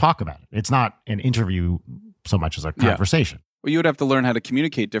to talk about it. It's not an interview so much as a conversation. Well, you would have to learn how to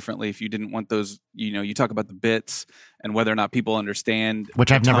communicate differently if you didn't want those, you talk about the bits and whether or not people understand.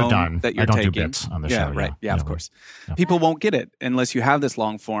 Which I've never done. That you're I don't taking. do bits on the show. Yeah, right. Yeah, of course. Yeah. People won't get it unless you have this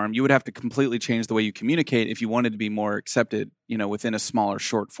long form. You would have to completely change the way you communicate if you wanted to be more accepted, within a smaller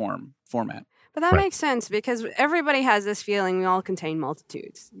short format. But that makes sense because everybody has this feeling we all contain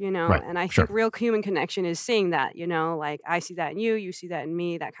multitudes, Right. And I think real human connection is seeing that, like I see that in you, you see that in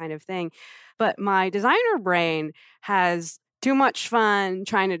me, that kind of thing. But my designer brain has too much fun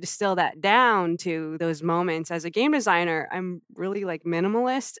trying to distill that down to those moments. As a game designer, I'm really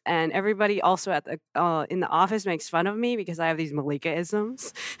minimalist, and everybody also at the in the office makes fun of me because I have these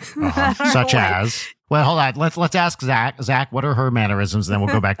Malika-isms. Such as? Well, hold on. Let's ask Zach. Zach, what are her mannerisms? And then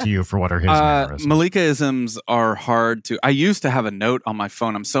we'll go back to you for what are his mannerisms. Malika-isms are hard to... I used to have a note on my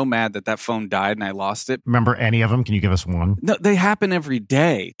phone. I'm so mad that phone died and I lost it. Remember any of them? Can you give us one? No, they happen every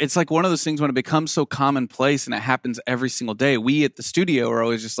day. It's like one of those things when it becomes so commonplace and it happens every single day. We at the studio are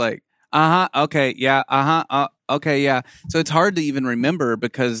always just like, okay, yeah, okay, yeah. So it's hard to even remember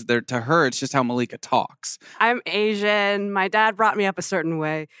because to her, it's just how Malika talks. I'm Asian. My dad brought me up a certain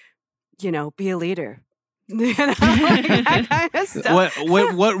way. Be a leader. That kind of stuff.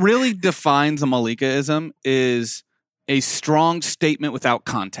 What really defines a Malika-ism is a strong statement without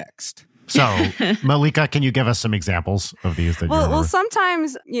context. So, Malika, can you give us some examples of these? Well,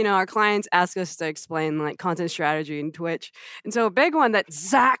 sometimes, our clients ask us to explain content strategy in Twitch. And so a big one that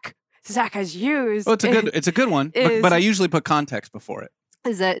Zach has used. Oh, it's a good one, but I usually put context before it.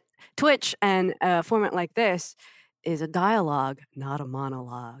 Is that Twitch and a format like this is a dialogue, not a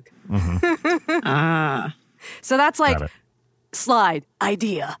monologue. Mm-hmm. So that's slide,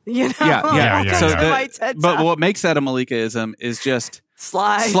 idea, Yeah. But what makes that a Malika-ism is just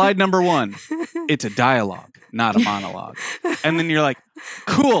slide number 1. It's a dialogue, not a monologue. And then you're like,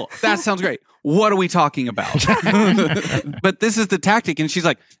 cool, that sounds great. What are we talking about? But this is the tactic. And she's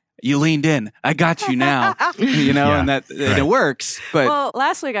like, you leaned in. I got you now. And and it works. But well,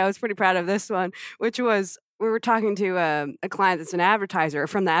 last week I was pretty proud of this one, which was we were talking to a client that's an advertiser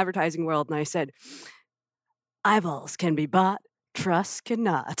from the advertising world, and I said, eyeballs can be bought, trust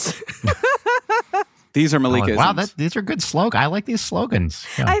cannot. These are Malika-isms. Wow, these are good slogans. I like these slogans.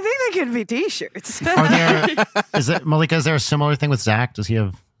 Yeah. I think they could be T-shirts. Malika, is there a similar thing with Zach? Does he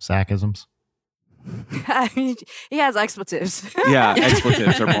have Zach-isms? I mean, he has expletives. Yeah,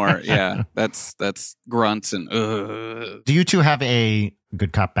 expletives are more. Yeah, that's grunts and. Do you two have a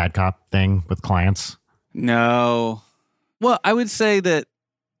good cop, bad cop thing with clients? No. Well, I would say that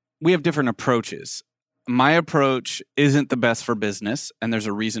we have different approaches. My approach isn't the best for business, and there's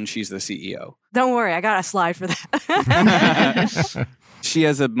a reason she's the CEO. Don't worry, I got a slide for that. She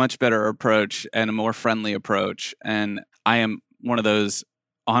has a much better approach and a more friendly approach, and I am one of those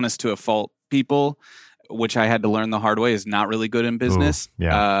honest to a fault people, which I had to learn the hard way is not really good in business. Ooh,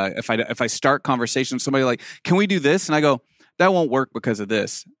 yeah. If I start conversation with somebody like, can we do this? And I go, that won't work because of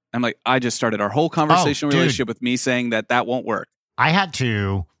this. I'm like, I just started our whole conversation relationship with me saying that won't work. I had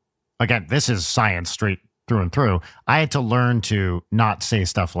to, again, this is science straight through and through. I had to learn to not say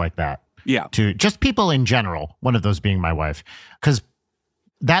stuff like that. Yeah. To just people in general, one of those being my wife. Because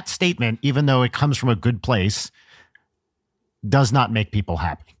that statement, even though it comes from a good place, does not make people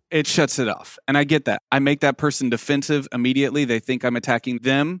happy. It shuts it off. And I get that. I make that person defensive immediately. They think I'm attacking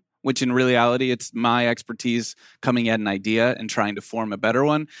them, which in reality, it's my expertise coming at an idea and trying to form a better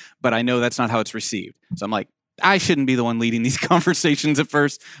one. But I know that's not how it's received. So I'm like, I shouldn't be the one leading these conversations at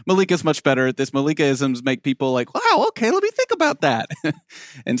first. Malika's much better at this. Malika-isms make people like, wow, okay, let me think about that.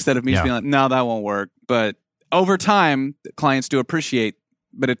 Instead of me just being like, no, that won't work. But over time, clients do appreciate,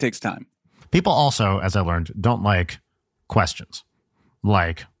 but it takes time. People also, as I learned, don't like questions.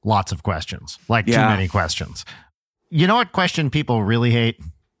 Like lots of questions. Like too many questions. You know what question people really hate?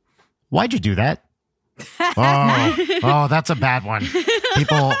 Why'd you do that? Oh, that's a bad one.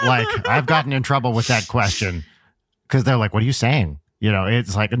 People I've gotten in trouble with that question because they're like, what are you saying?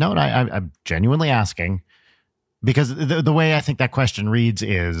 It's like, no, I'm genuinely asking, because the way I think that question reads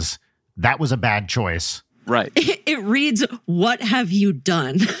is, that was a bad choice. Right. It reads, what have you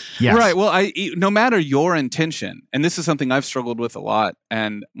done? Yes. Right. Well, no matter your intention, and this is something I've struggled with a lot.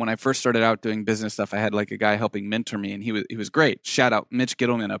 And when I first started out doing business stuff, I had like a guy helping mentor me, and he was great. Shout out Mitch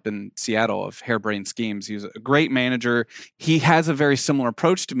Gittleman up in Seattle of Hairbrained Schemes. He was a great manager. He has a very similar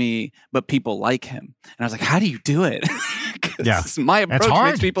approach to me, but people like him. And I was like, how do you do it? Yeah. My approach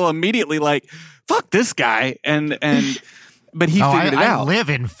makes people immediately like, fuck this guy. But he figured it out. I live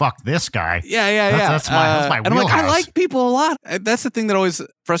in fuck this guy. Yeah. That's my and I'm wheelhouse. like, I like people a lot. That's the thing that always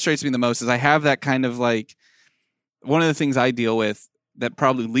frustrates me the most is I have that kind of like, one of the things I deal with that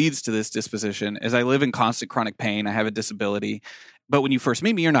probably leads to this disposition is I live in constant chronic pain. I have a disability. But when you first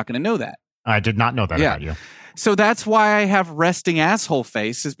meet me, you're not going to know that. I did not know that about you. So that's why I have resting asshole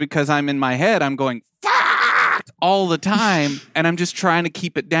face, is because I'm in my head, I'm going, fuck, all the time. And I'm just trying to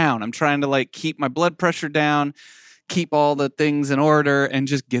keep it down. I'm trying to like keep my blood pressure down, keep all the things in order, and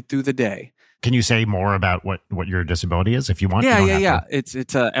just get through the day. Can you say more about what your disability is if you want? Yeah. It's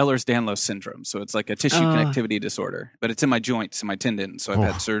Ehlers-Danlos syndrome. So it's like a tissue connectivity disorder, but it's in my joints and my tendons. So I've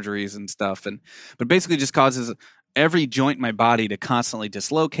had surgeries and stuff. But basically just causes every joint in my body to constantly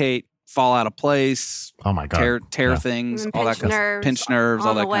dislocate, fall out of place. Oh my God. Tear things, all that kind of stuff. Pinch nerves,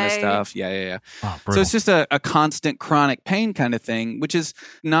 all that kind of stuff. Yeah. Oh, so it's just a constant chronic pain kind of thing, which is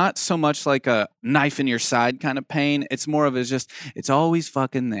not so much like a knife in your side kind of pain. It's more of it's always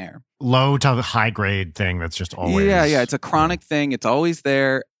fucking there. Low to high grade thing that's just always. Yeah. It's a chronic thing. It's always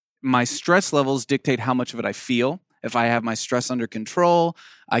there. My stress levels dictate how much of it I feel. If I have my stress under control,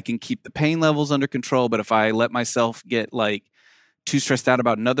 I can keep the pain levels under control. But if I let myself get like too stressed out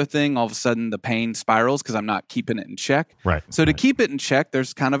about another thing, all of a sudden the pain spirals because I'm not keeping it in check. Right. So to keep it in check,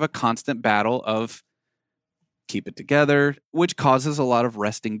 there's kind of a constant battle of keep it together, which causes a lot of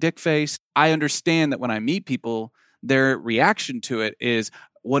resting dick face. I understand that when I meet people, their reaction to it is,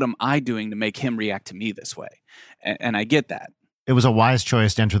 what am I doing to make him react to me this way? And I get that. It was a wise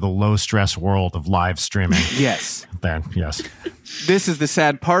choice to enter the low stress world of live streaming. Yes. Then, yes. This is the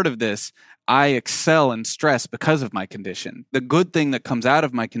sad part of this. I excel in stress because of my condition. The good thing that comes out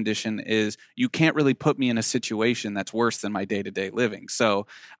of my condition is you can't really put me in a situation that's worse than my day-to-day living. So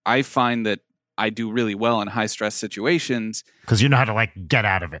I find that I do really well in high-stress situations. Because you know how to, like, get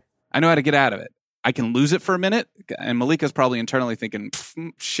out of it. I know how to get out of it. I can lose it for a minute. And Malika's probably internally thinking,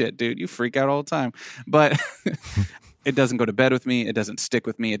 shit, dude, you freak out all the time. But it doesn't go to bed with me. It doesn't stick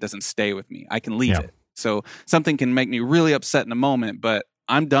with me. It doesn't stay with me. I can leave it. So something can make me really upset in a moment, but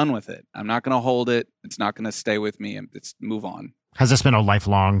I'm done with it. I'm not going to hold it. It's not going to stay with me. It's move on. Has this been a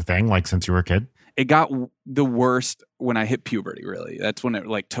lifelong thing, like since you were a kid? It got the worst when I hit puberty, really. That's when it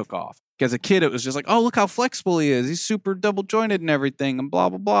like took off. As a kid, it was just like, oh, look how flexible he is. He's super double jointed and everything and blah,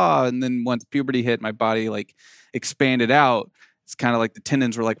 blah, blah. And then once puberty hit, my body like expanded out. It's kind of like the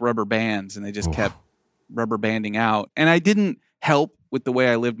tendons were like rubber bands and they just kept rubber banding out. And I didn't help with the way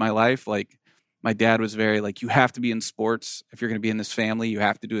I lived my life. Like, my dad was very like, you have to be in sports. If you're going to be in this family, you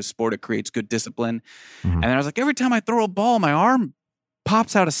have to do a sport. It creates good discipline. And I was like, every time I throw a ball, my arm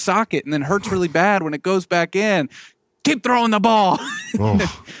pops out of socket and then hurts really bad when it goes back in. Keep throwing the ball.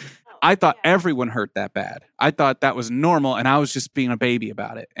 I thought everyone hurt that bad. I thought that was normal. And I was just being a baby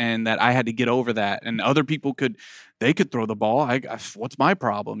about it. And that I had to get over that. And other people could throw the ball. What's my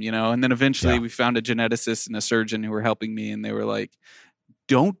problem? And then eventually we found a geneticist and a surgeon who were helping me. And they were like,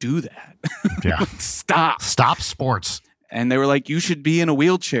 don't do that. Yeah. Stop sports. And they were like, you should be in a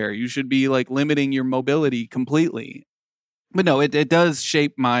wheelchair. You should be like limiting your mobility completely. But no, it does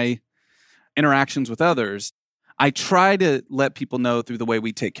shape my interactions with others. I try to let people know through the way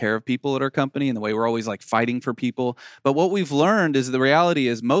we take care of people at our company and the way we're always like fighting for people. But what we've learned is the reality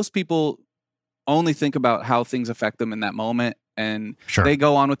is most people only think about how things affect them in that moment. And they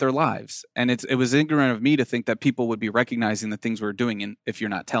go on with their lives. And it was ignorant of me to think that people would be recognizing the things we're doing if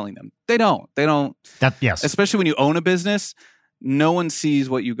you're not telling them. They don't. Yes. Especially when you own a business, no one sees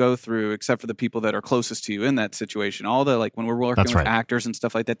what you go through except for the people that are closest to you in that situation. All the when we're working with actors and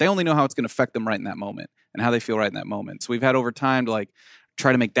stuff like that, they only know how it's going to affect them right in that moment and how they feel right in that moment. So we've had over time to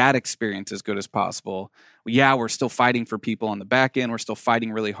try to make that experience as good as possible. Yeah, we're still fighting for people on the back end. We're still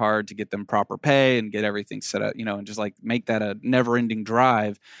fighting really hard to get them proper pay and get everything set up, and just make that a never-ending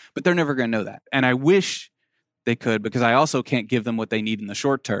drive. But they're never going to know that. And I wish they could, because I also can't give them what they need in the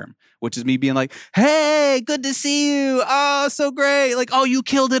short term, which is me being like, hey, good to see you. Oh, so great. Like, oh, you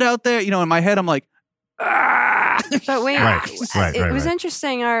killed it out there. In my head, I'm like, ah. But wait, it was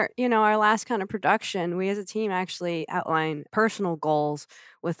interesting. Our last kind of production, we as a team actually outlined personal goals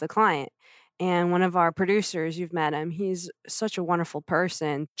with the client. and one of our producers, you've met him. He's such a wonderful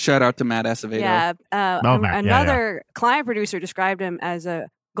person. Shout out to Matt Acevedo. Yeah. Matt. Another client producer described him as a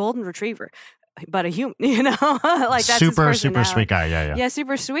golden retriever, but a human, like that's super sweet guy. Yeah,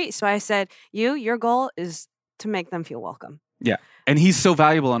 super sweet. So I said, your goal is to make them feel welcome. Yeah. And he's so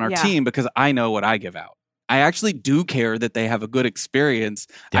valuable on our team because I know what I give out. I actually do care that they have a good experience.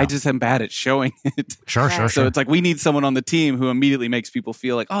 Yeah. I just am bad at showing it. Sure. So it's like we need someone on the team who immediately makes people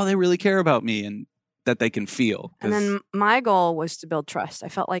feel like, oh, they really care about me and that they can feel. And then my goal was to build trust. I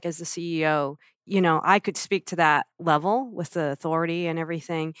felt like as the CEO, I could speak to that level with the authority and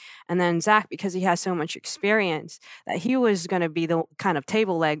everything. And then Zach, because he has so much experience, that he was going to be the kind of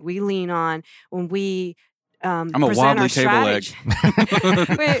table leg we lean on when we I'm a wobbly table leg.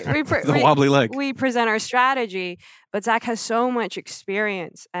 The wobbly leg. We present our strategy, but Zach has so much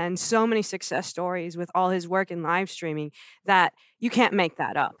experience and so many success stories with all his work in live streaming that you can't make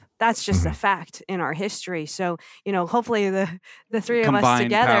that up. That's just a fact in our history. So, hopefully the three of us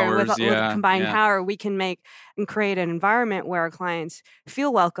together with combined power, we can make and create an environment where our clients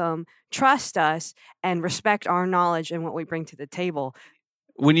feel welcome, trust us, and respect our knowledge and what we bring to the table.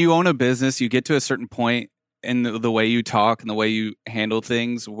 When you own a business, you get to a certain point in the way you talk and the way you handle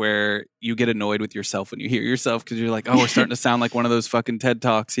things where you get annoyed with yourself when you hear yourself because you're like, oh, we're starting to sound like one of those fucking TED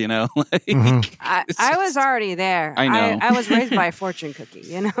Talks, I was already there. I know. I was raised by a fortune cookie,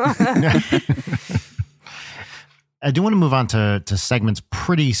 I do want to move on to segments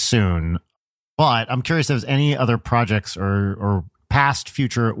pretty soon, but I'm curious if there's any other projects or past,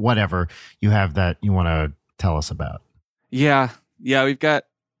 future, whatever you have that you want to tell us about. Yeah, we've got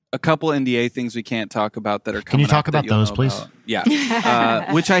a couple NDA things we can't talk about that are coming. Can you talk about those, please? About.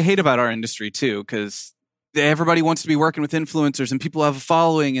 Yeah. Which I hate about our industry too, because everybody wants to be working with influencers and people have a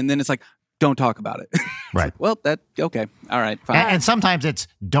following, and then it's like, don't talk about it. Right. Well, okay. All right, fine. And sometimes it's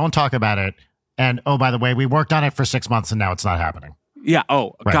don't talk about it. And oh, by the way, we worked on it for 6 months and now it's not happening. Yeah.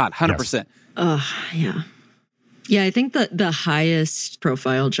 Oh, right. God, 100%. Yeah. Yeah, I think the highest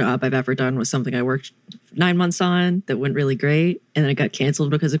profile job I've ever done was something I worked 9 months on that went really great. And then it got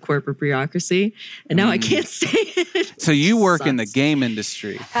canceled because of corporate bureaucracy. And now I can't say it. So you work in the game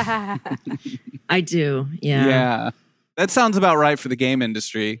industry. I do, yeah. Yeah. That sounds about right for the game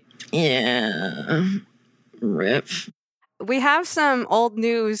industry. Yeah. Rip. We have some old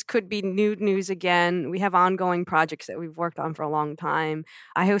news, could be new news again. We have ongoing projects that we've worked on for a long time.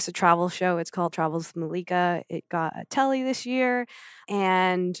 I host a travel show. It's called Travels with Malika. It got a telly this year.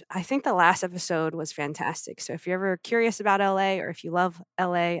 And I think the last episode was fantastic. So if you're ever curious about LA or if you love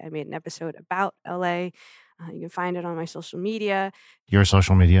LA, I made an episode about LA. You can find it on my social media. Your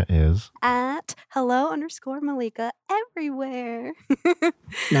social media is? At hello_Malika everywhere.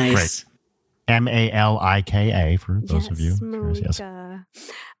 Nice. Great. Malika for those of you. Yes.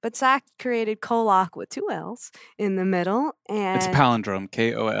 But Zach created Kolok with 2 L's in the middle. And it's a palindrome,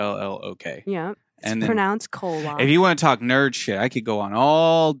 Kollok. Yeah. It's pronounced Kolok. If you want to talk nerd shit, I could go on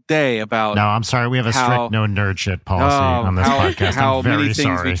all day about. No, I'm sorry. We have a strict no nerd shit policy on this podcast. How many things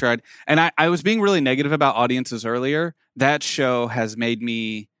sorry. we tried. And I was being really negative about audiences earlier. That show has made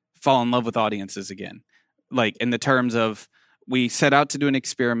me fall in love with audiences again. Like in the terms of we set out to do an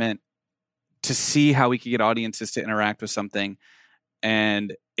experiment to see how we could get audiences to interact with something.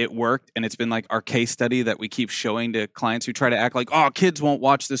 And it worked. And it's been like our case study that we keep showing to clients who try to act like, oh, kids won't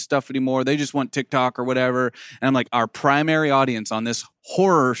watch this stuff anymore. They just want TikTok or whatever. And I'm like, our primary audience on this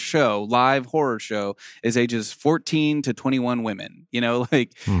horror show, live horror show, is ages 14 to 21 women,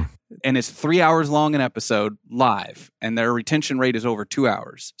 and it's 3 hours long an episode live. And their retention rate is over 2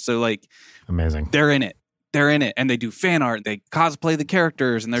 hours. So amazing. They're in it. And they do fan art, they cosplay the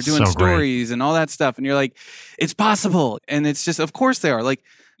characters, and they're doing stories and all that stuff. And you're like, it's possible. And it's just, of course they are. Like,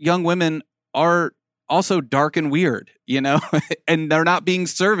 young women are also dark and weird, and they're not being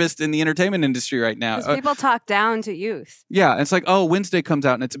serviced in the entertainment industry right now. Because people talk down to youth. Yeah. It's like, oh, Wednesday comes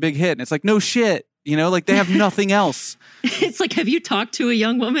out and it's a big hit. And it's like, no shit. They have nothing else. It's like, have you talked to a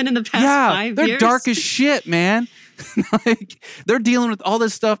young woman in the past 5 years? They're dark as shit, man. They're dealing with all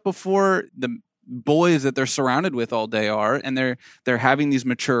this stuff before the boys that they're surrounded with all day are, and they're having these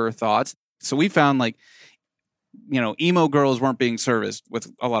mature thoughts. So we found emo girls weren't being serviced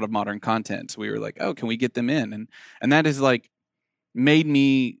with a lot of modern content. So we were like, oh, can we get them in? And that has made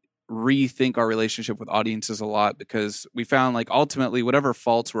me rethink our relationship with audiences a lot, because we found ultimately whatever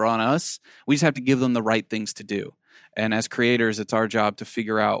faults were on us, we just have to give them the right things to do. And as creators, it's our job to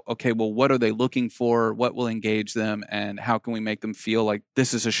figure out, okay, well, what are they looking for? What will engage them? And how can we make them feel like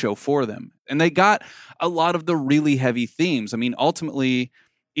this is a show for them? And they got a lot of the really heavy themes. I mean, ultimately,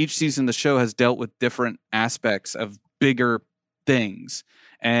 each season of the show has dealt with different aspects of bigger things.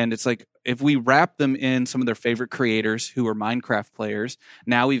 And it's like, if we wrap them in some of their favorite creators who are Minecraft players,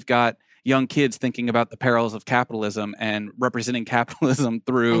 now we've got young kids thinking about the perils of capitalism and representing capitalism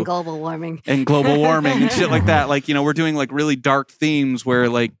through and global warming and shit like that. Like, we're doing like really dark themes where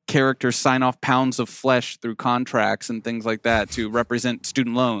like characters sign off pounds of flesh through contracts and things like that to represent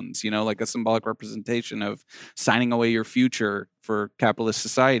student loans, like a symbolic representation of signing away your future for capitalist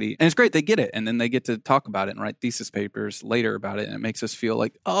society. And it's great. They get it. And then they get to talk about it and write thesis papers later about it. And it makes us feel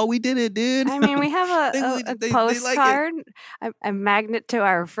like, oh, we did it, dude. I mean, we have a postcard, a magnet to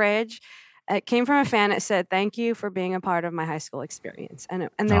our fridge. It came from a fan that said, "Thank you for being a part of my high school experience." And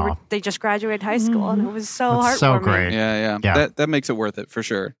they just graduated high school, and it was so heartwarming. So great. Yeah. That makes it worth it for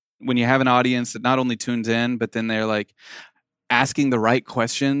sure. When you have an audience that not only tunes in, but then they're like asking the right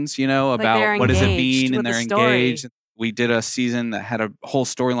questions, about what does it mean, and they're engaged. We did a season that had a whole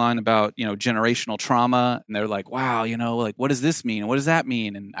storyline about, generational trauma. And they're like, wow, like, what does this mean? What does that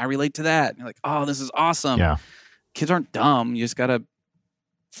mean? And I relate to that. And you're like, oh, this is awesome. Yeah. Kids aren't dumb. You just got to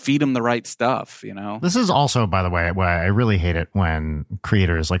feed them the right stuff, This is also, by the way, why I really hate it when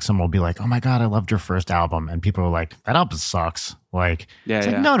creators, like someone will be like, oh my God, I loved your first album. And people are like, that album sucks. Like,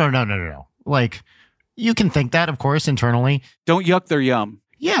 like, no. Like, you can think that, of course, internally. Don't yuck their yum.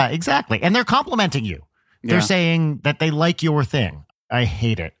 Yeah, exactly. And they're complimenting you. They're saying that they like your thing. I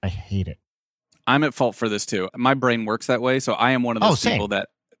hate it. I'm at fault for this too. My brain works that way. So I am one of those people that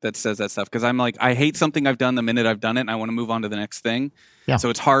says that stuff. Because I'm like, I hate something I've done the minute I've done it, and I want to move on to the next thing. Yeah.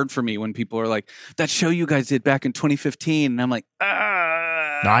 So it's hard for me when people are like, that show you guys did back in 2015. And I'm like,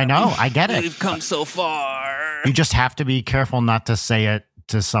 I know. I get it. We've come so far. You just have to be careful not to say it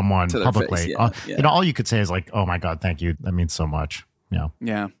to someone publicly. Face, all you could say is like, oh my God, thank you. That means so much.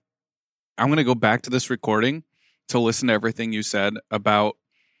 Yeah. I'm going to go back to this recording to listen to everything you said about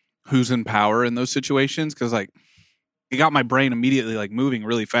who's in power in those situations. Cause like it got my brain immediately like moving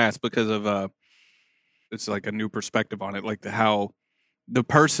really fast because of, it's like a new perspective on it. Like how the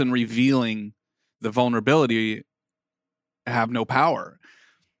person revealing the vulnerability have no power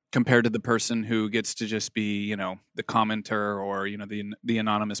compared to the person who gets to just be, the commenter or, the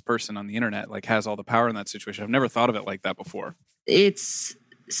anonymous person on the internet, like has all the power in that situation. I've never thought of it like that before. It's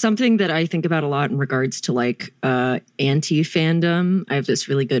something that I think about a lot in regards to like anti-fandom. I have this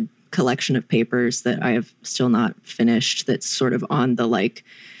really good collection of papers that I have still not finished that's sort of on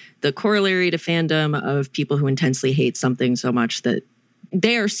the corollary to fandom of people who intensely hate something so much that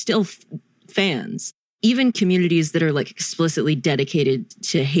they are still fans. Even communities that are like explicitly dedicated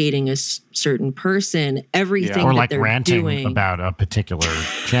to hating a certain person, everything or that like they're ranting doing about a particular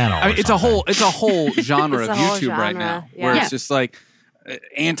channel. I mean, it's a whole genre of YouTube right now, where it's just like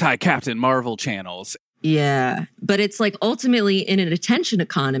anti-Captain Marvel channels. Yeah, but it's like ultimately in an attention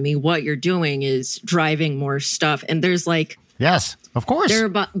economy, what you're doing is driving more stuff. And there's like, yes, of course, there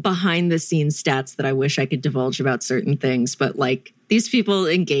are behind the scenes stats that I wish I could divulge about certain things, but like these people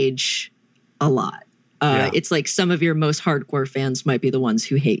engage a lot. It's like some of your most hardcore fans might be the ones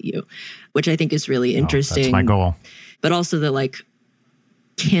who hate you, which I think is really interesting. That's my goal. But also the like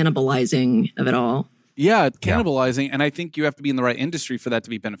cannibalizing of it all. Yeah, cannibalizing. And I think you have to be in the right industry for that to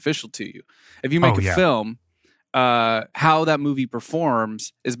be beneficial to you. If you make a film, how that movie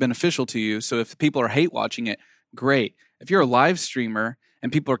performs is beneficial to you. So if people are hate watching it, great. If you're a live streamer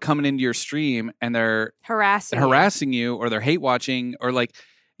and people are coming into your stream and they're harassing you or they're hate watching, or like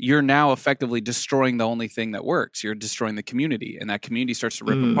you're now effectively destroying the only thing that works. You're destroying the community, and that community starts to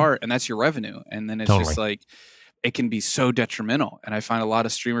rip apart, and that's your revenue. And then it's just like, it can be so detrimental. And I find a lot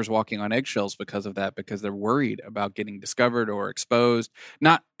of streamers walking on eggshells because of that, because they're worried about getting discovered or exposed.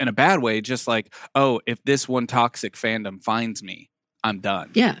 Not in a bad way, just like, oh, if this one toxic fandom finds me, I'm done.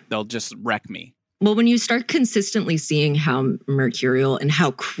 Yeah. They'll just wreck me. Well, when you start consistently seeing how mercurial and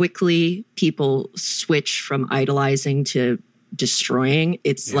how quickly people switch from idolizing to destroying,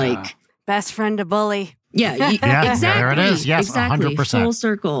 it's like... Best friend to bully. Yeah, exactly. There it is. Yes, exactly. 100%. Full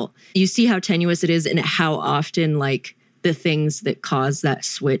circle. You see how tenuous it is and how often like the things that cause that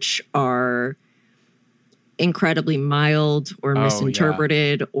switch are incredibly mild or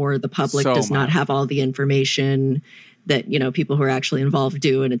misinterpreted, or the public does not have all the information that, people who are actually involved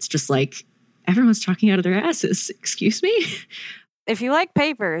do. And it's just like, everyone's talking out of their asses. Excuse me? If you like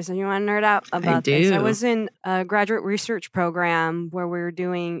papers and you want to nerd out about this, I was in a graduate research program where we were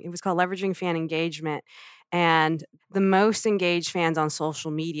doing, it was called Leveraging Fan Engagement. And the most engaged fans on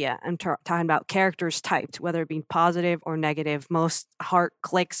social media, I'm talking about characters typed, whether it be positive or negative, most heart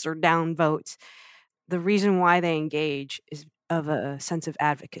clicks or down votes. The reason why they engage is of a sense of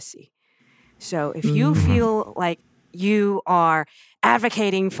advocacy. So if you feel like you are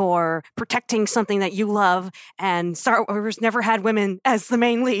advocating for protecting something that you love, and Star Wars never had women as the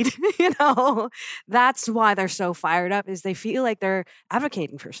main lead. That's why they're so fired up, is they feel like they're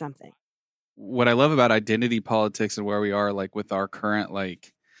advocating for something. What I love about identity politics and where we are, like with our current,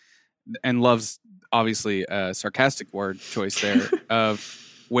 like, and love's obviously a sarcastic word choice there, of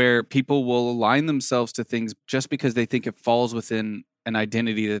where people will align themselves to things just because they think it falls within an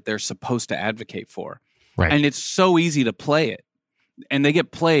identity that they're supposed to advocate for. Right. And it's so easy to play it. And they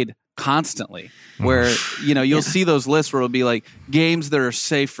get played constantly, where, you'll see those lists where it'll be like games that are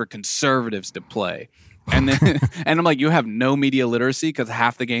safe for conservatives to play. And then, and I'm like, you have no media literacy because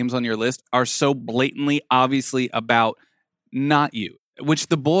half the games on your list are so blatantly, obviously about not you, which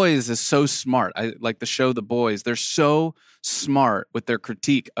The Boys is so smart. I like the show The Boys. They're so smart with their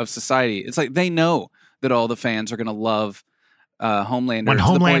critique of society. It's like they know that all the fans are going to love Homelander. When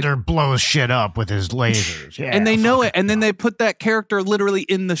Homelander blows shit up with his lasers. Yeah, and they know it. And then they put that character literally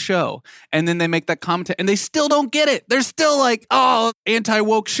in the show. And then they make that commentary. And they still don't get it. They're still like, oh,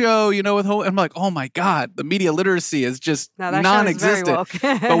 anti-woke show, with Homelander. I'm like, oh my God, the media literacy is just non-existent.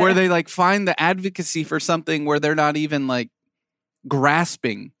 But where they like find the advocacy for something where they're not even like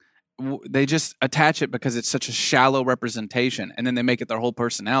grasping. They just attach it because it's such a shallow representation. And then they make it their whole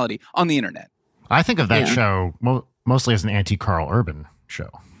personality on the internet. I think of that show mostly as an anti-Carl Urban show.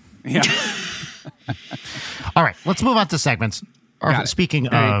 Yeah. All right, let's move on to segments. Speaking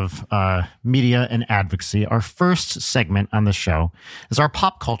of media and advocacy, our first segment on the show is our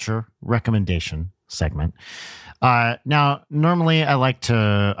pop culture recommendation segment. Now, normally I like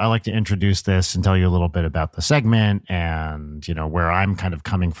to introduce this and tell you a little bit about the segment and where I'm kind of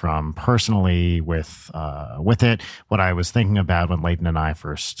coming from personally with it, what I was thinking about when Leighton and I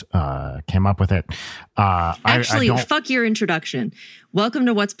first came up with it. Actually, fuck your introduction. Welcome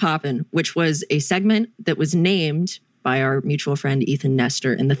to What's Poppin', which was a segment that was named by our mutual friend Ethan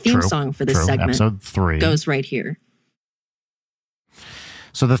Nestor, and the theme song for this segment, episode 3, goes right here.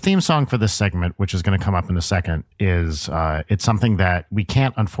 So the theme song for this segment, which is going to come up in a second, is it's something that we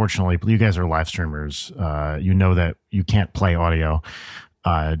can't, unfortunately, you guys are live streamers. You know that you can't play audio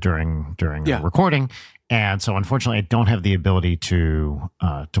during recording. And so unfortunately, I don't have the ability to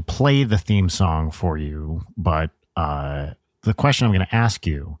play the theme song for you. But the question I'm going to ask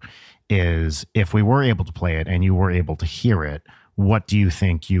you is, if we were able to play it and you were able to hear it, what do you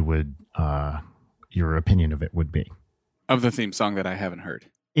think your opinion of it would be? Of the theme song that I haven't heard.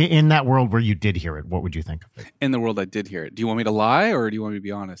 In that world where you did hear it, what would you think of it? In the world I did hear it. Do you want me to lie or do you want me to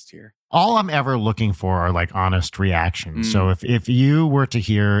be honest here? All I'm ever looking for are like honest reactions. So if you were to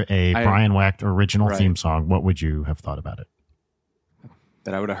hear a Brian Wecht original theme song, what would you have thought about it?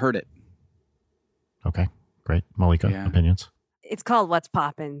 That I would have heard it. Okay, great. Malika, opinions? It's called What's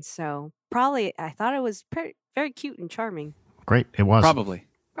Poppin', so probably I thought it was very cute and charming. Great, it was. Probably.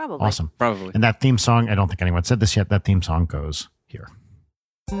 Awesome. Probably. And that theme song, I don't think anyone said this yet, that theme song goes here.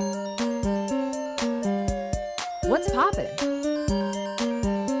 What's poppin'?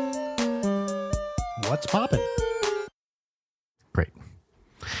 What's poppin'? Great.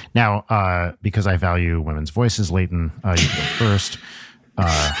 Now, because I value women's voices, Leighton, you go first.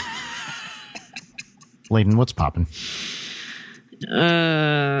 Leighton, what's poppin'?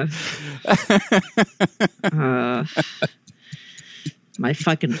 My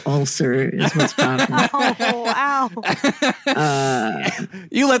fucking ulcer is what's popping. Oh, ow.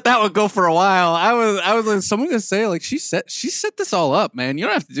 You let that one go for a while. I was like, someone gonna say, like, she set this all up, man. You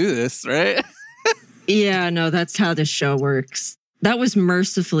don't have to do this, right? Yeah, no, that's how this show works. That was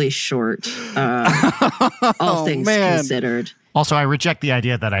mercifully short, all things considered. Also, I reject the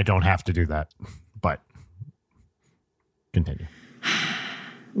idea that I don't have to do that, but continue.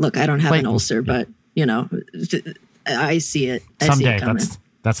 Look, I don't have an ulcer, but, I see it. Someday,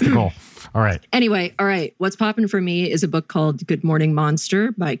 that's the goal. All right. Anyway, all right. What's popping for me is a book called Good Morning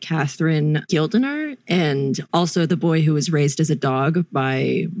Monster by Catherine Gildener, and also The Boy Who Was Raised as a Dog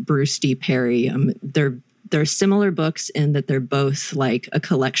by Bruce D. Perry. They're similar books in that they're both like a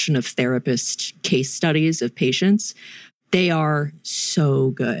collection of therapist case studies of patients. They are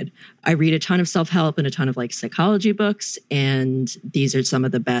so good. I read a ton of self-help and a ton of like psychology books, and these are some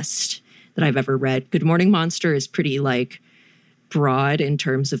of the best that I've ever read. Good Morning Monster is pretty like broad in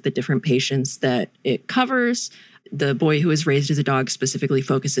terms of the different patients that it covers. The Boy Who Was Raised as a Dog specifically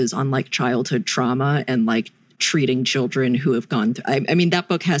focuses on like childhood trauma and like treating children who have gone through. I mean, that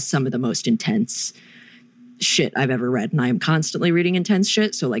book has some of the most intense shit I've ever read, and I am constantly reading intense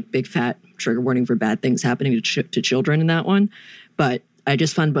shit. So like big fat trigger warning for bad things happening to children in that one. But I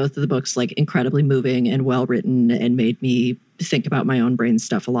just found both of the books like incredibly moving and well written and made me think about my own brain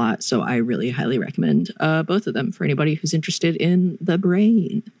stuff a lot. So I really highly recommend both of them for anybody who's interested in the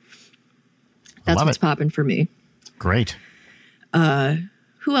brain. That's what's popping for me. Great.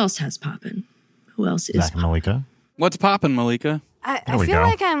 Who else has popping? Who else is Zach and Malika? What's popping, Malika? I feel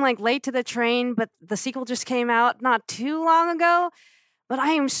like I'm like late to the train, but the sequel just came out not too long ago. But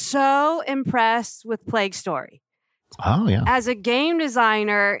I am so impressed with Plague Story. Oh, yeah. As a game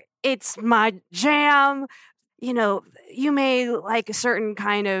designer, it's my jam. You know, you may like a certain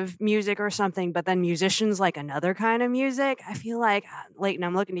kind of music or something, but then musicians like another kind of music. I feel like, Leighton,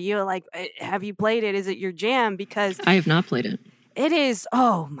 I'm looking to you, like, have you played it? Is it your jam? Because I have not played it. It is,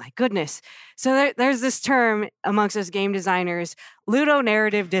 oh my goodness. So there's this term amongst us game designers,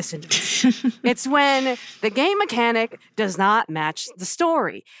 ludonarrative dissonance. It's when the game mechanic does not match the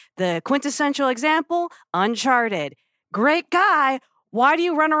story. The quintessential example, Uncharted. Great guy. Why do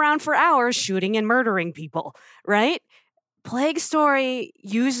you run around for hours shooting and murdering people, right? Plague Story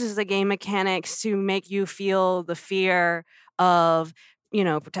uses the game mechanics to make you feel the fear of, you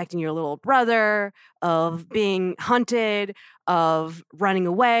know, protecting your little brother, of being hunted, of running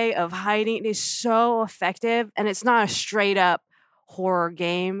away, of hiding. It is so effective. And it's not a straight up horror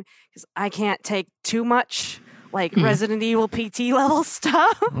game because I can't take too much like Resident Evil PT level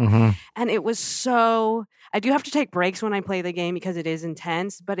stuff. And it was so, I do have to take breaks when I play the game because it is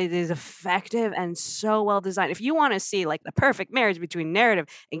intense, but it is effective and so well designed. If you want to see like the perfect marriage between narrative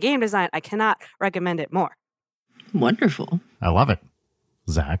and game design, I cannot recommend it more. Wonderful. I love it.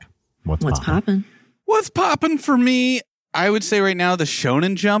 Zach, what's poppin'? What's poppin' for me? I would say right now the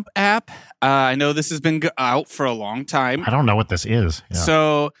Shonen Jump app. I know this has been out for a long time. I don't know what this is. Yeah.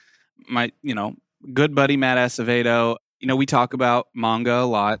 So my, good buddy Matt Acevedo, we talk about manga a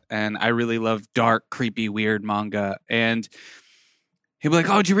lot, and I really love dark, creepy, weird manga. And he'll be like,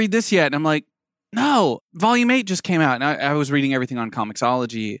 "Oh, did you read this yet?" And I'm like, "No, Volume 8 just came out." And I was reading everything on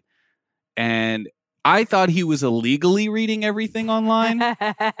Comixology, and I thought he was illegally reading everything online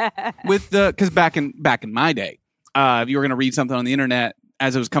because back in my day, if you were going to read something on the internet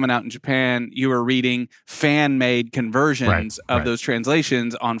as it was coming out in Japan, you were reading fan-made conversions of those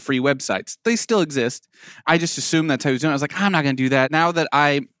translations on free websites. They still exist. I just assumed that's how he was doing. I was like, I'm not going to do that. Now that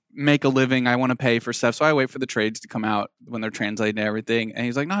I make a living, I want to pay for stuff, so I wait for the trades to come out when they're translating everything. And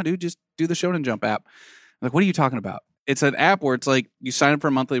he's like, "No, dude, just do the Shonen Jump app." I'm like, "What are you talking about?" It's an app where it's like you sign up for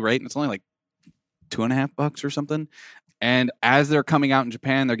a monthly rate, and it's only like $2.50 or something. And as they're coming out in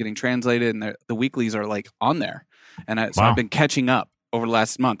Japan, they're getting translated, and the weeklies are like on there. And so I've been catching up over the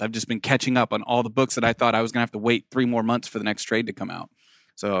last month. I've just been catching up on all the books that I thought I was going to have to wait 3 more months for the next trade to come out.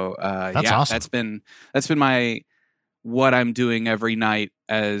 So that's awesome. That's been what I'm doing every night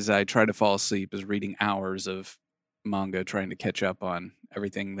as I try to fall asleep, is reading hours of manga, trying to catch up on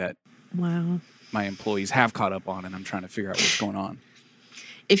everything that my employees have caught up on, and I'm trying to figure out what's going on.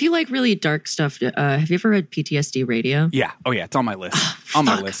 If you like really dark stuff, have you ever read PTSD Radio? Yeah. Oh, yeah. It's on my list.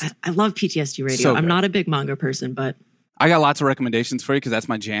 My list. I love PTSD Radio. So I'm not a big manga person, but I got lots of recommendations for you because that's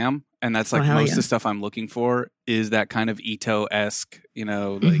my jam. And that's like most of the stuff I'm looking for is that kind of Ito-esque,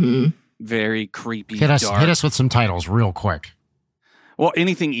 very creepy, dark. Hit us with some titles real quick. Well,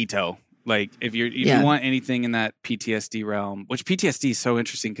 anything Ito. Like if you want anything in that PTSD realm, which PTSD is so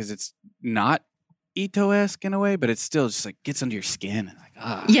interesting because it's not Ito-esque in a way, but it's still just like gets under your skin.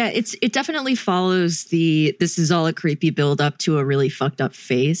 And Yeah, it definitely follows this is all a creepy build up to a really fucked up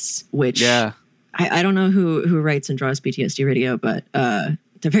face, which I don't know who writes and draws PTSD Radio, but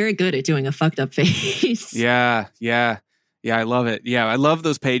they're very good at doing a fucked up face. Yeah, I love it. Yeah, I love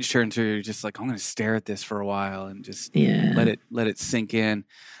those page turns where you're just like, I'm going to stare at this for a while and just let it sink in.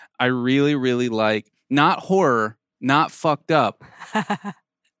 I really, really like not horror, not fucked up.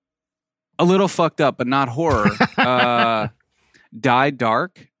 A little fucked up, but not horror. Die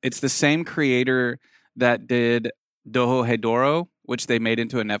Dark. It's the same creator that did Doho Hedoro, which they made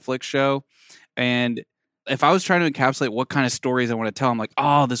into a Netflix show. And if I was trying to encapsulate what kind of stories I want to tell, I'm like,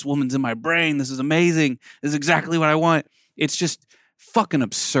 oh, this woman's in my brain. This is amazing. This is exactly what I want. It's just fucking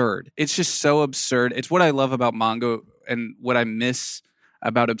absurd. It's just so absurd. It's what I love about manga and what I miss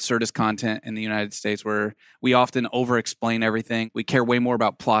about absurdist content in the United States, where we often over-explain everything. We care way more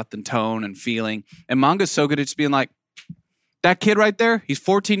about plot than tone and feeling. And manga's so good at just being like, that kid right there, he's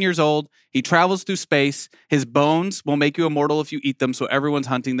 14 years old. He travels through space. His bones will make you immortal if you eat them, so everyone's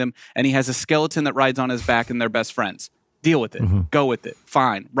hunting them. And he has a skeleton that rides on his back and they're best friends. Deal with it. Go with it.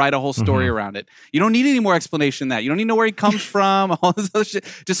 Fine. Write a whole story around it. You don't need any more explanation than that. You don't need to know where he comes from, all this other shit.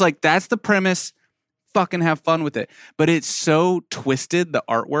 Just like, that's the premise. Fucking have fun with it. But it's so twisted, the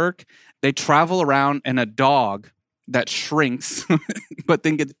artwork. They travel around and a dog that shrinks but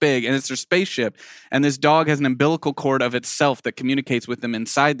then gets big, and it's their spaceship. And this dog has an umbilical cord of itself that communicates with them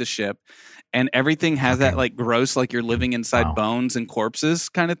inside the ship. And everything has that like gross, like you're living inside bones and corpses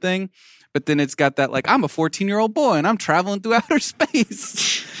kind of thing. But then it's got that like, I'm a 14-year-old boy and I'm traveling through outer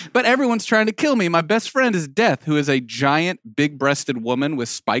space. But everyone's trying to kill me. My best friend is Death, who is a giant, big-breasted woman with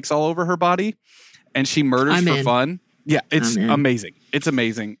spikes all over her body. And she murders for fun. Yeah, it's amazing. It's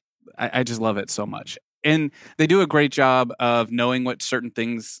amazing. I just love it so much. And they do a great job of knowing what certain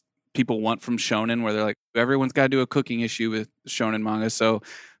things people want from shonen, where they're like, everyone's got to do a cooking issue with shonen manga. So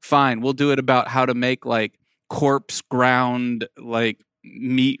fine, we'll do it about how to make like corpse ground, like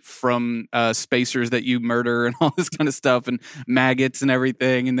meat from spacers that you murder and all this kind of stuff, and maggots and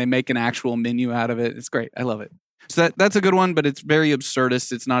everything, and they make an actual menu out of it. It's great. I love it. So that's a good one, but it's very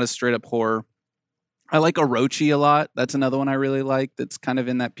absurdist. It's not a straight up horror. I like Orochi a lot. That's another one I really like that's kind of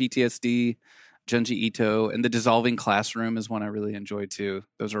in that PTSD. Junji Ito, and The Dissolving Classroom is one I really enjoy too.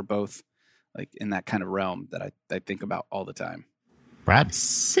 Those are both like in that kind of realm that I think about all the time. Brad?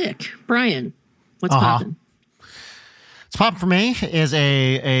 Sick. Brian, what's poppin'? What's poppin' for me is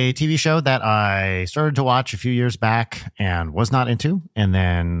a TV show that I started to watch a few years back and was not into. And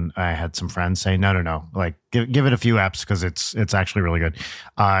then I had some friends say, no. Like, give it a few eps because it's actually really good.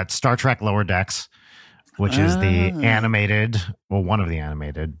 It's Star Trek Lower Decks, which is the animated, well, one of the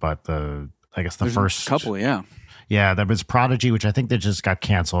animated, but I guess there's first couple, yeah. Yeah, there was Prodigy, which I think they just got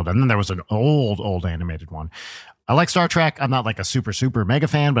canceled. And then there was an old animated one. I like Star Trek. I'm not like a super mega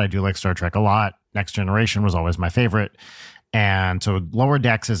fan, but I do like Star Trek a lot. Next Generation was always my favorite. And so Lower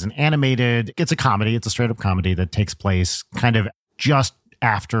Decks is an animated, it's a comedy. It's a straight up comedy that takes place kind of just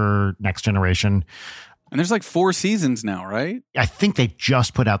after Next Generation. And there's like 4 seasons now, right? I think they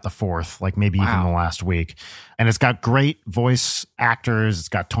just put out the 4th, like maybe even the last week. And it's got great voice actors. It's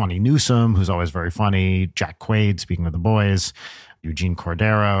got Tawny Newsome, who's always very funny. Jack Quaid, speaking of the boys. Eugene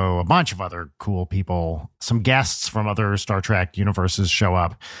Cordero, a bunch of other cool people. Some guests from other Star Trek universes show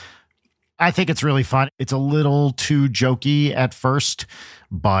up. I think it's really fun. It's a little too jokey at first,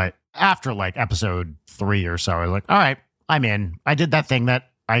 but after like episode 3 or so, I was like, all right, I'm in. I did that thing that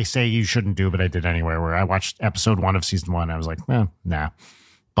I say you shouldn't do, but I did anyway, where I watched episode 1 of season 1. I was like, nah.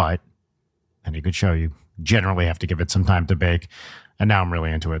 But any good show, you generally have to give it some time to bake. And now I'm really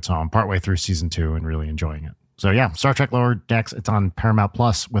into it. So I'm partway through season 2 and really enjoying it. So yeah, Star Trek Lower Decks. It's on Paramount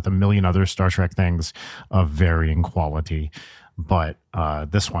Plus with a million other Star Trek things of varying quality. But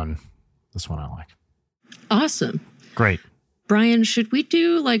this one I like. Awesome. Great. Brian, should we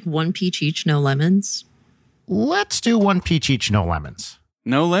do like 1 peach each, no lemons? Let's do 1 peach each, no lemons.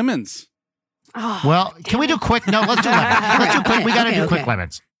 No lemons. Oh, well, can we do quick? No, let's do lemons. Let's do quick. We got to do quick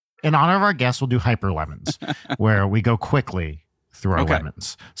lemons. In honor of our guests, we'll do hyper lemons, where we go quickly through our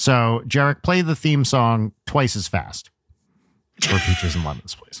lemons. So, Jarek, play the theme song twice as fast for peaches and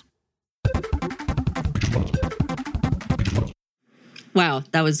lemons, please. Wow,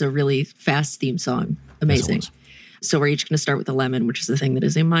 that was a really fast theme song. Amazing. Yes, so we're each going to start with a lemon, which is the thing that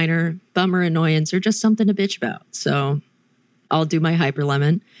is a minor bummer, annoyance, or just something to bitch about. So I'll do my hyper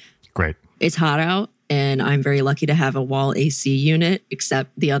lemon. Great. It's hot out, and I'm very lucky to have a wall AC unit,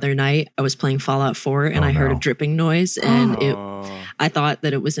 except the other night I was playing Fallout 4 and I heard a dripping noise, and I thought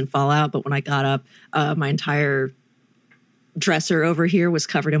that it was in Fallout, but when I got up, my entire dresser over here was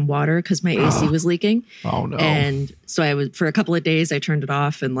covered in water because my AC was leaking. Oh no. And so I was, for a couple of days, I turned it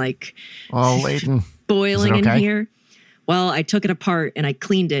off and like Layton. Boiling in here. Well, I took it apart and I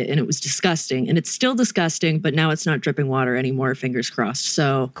cleaned it and it was disgusting. And it's still disgusting, but now it's not dripping water anymore, fingers crossed.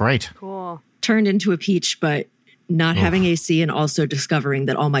 So great. Cool. Turned into a peach, but not having AC and also discovering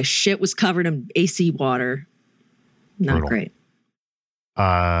that all my shit was covered in AC water. Not great.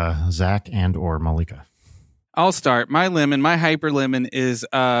 Zach and or Malika. I'll start. My hyper lemon is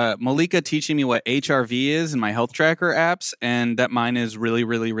Malika teaching me what HRV is in my health tracker apps, and that mine is really,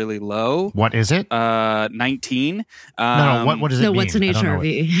 really, really low. What is it? 19. No, what does it mean? What's an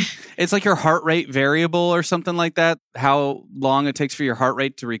HRV? It's like your heart rate variable or something like that. How long it takes for your heart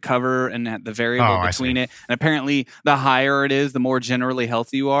rate to recover and the variable between it. And apparently the higher it is, the more generally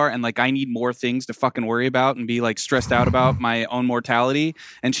healthy you are. And like, I need more things to fucking worry about and be like stressed out about my own mortality.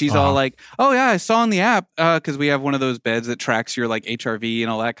 And she's all like, oh yeah, I saw on the app, because we have one of those beds that tracks your like HRV and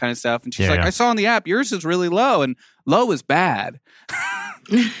all that kind of stuff. And she's like, I saw on the app, yours is really low, and low is bad.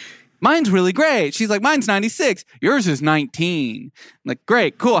 Mine's really great. She's like, mine's 96. Yours is 19. I'm like,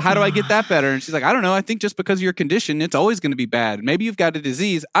 great, cool. How do I get that better? And she's like, I don't know. I think just because of your condition, it's always going to be bad. Maybe you've got a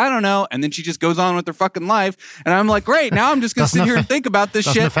disease. I don't know. And then she just goes on with her fucking life. And I'm like, great. Now I'm just going to sit here and think about this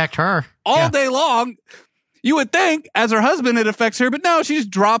shit. Doesn't affect her all day long. You would think, as her husband, it affects her, but no, she just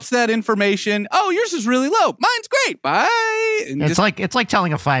drops that information. Oh, yours is really low. Mine's great. Bye. And it's like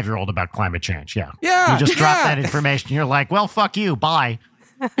telling a 5-year-old about climate change. Yeah. Yeah. You just drop that information. You're like, well, fuck you. Bye.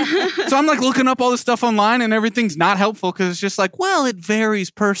 So I'm like looking up all this stuff online and everything's not helpful because it's just like, well, it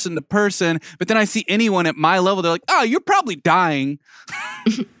varies person to person. But then I see anyone at my level, they're like, oh, you're probably dying.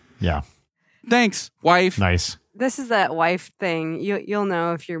 Yeah. Thanks, wife. Nice. This is that wife thing. You'll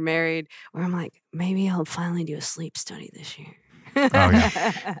know if you're married. Where I'm like, maybe I'll finally do a sleep study this year. Oh,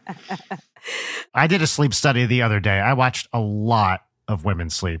 yeah. I did a sleep study the other day. I watched a lot of women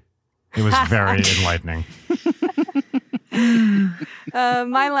sleep. It was very enlightening.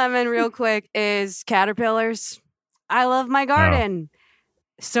 My lemon, real quick, is caterpillars. I love my garden.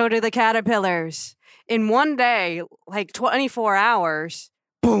 So do the caterpillars. In one day, like 24 hours,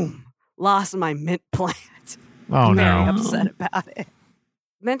 boom, lost my mint plant. Oh, Very no. upset about it.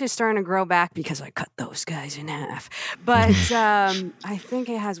 Mint is starting to grow back because I cut those guys in half. But I think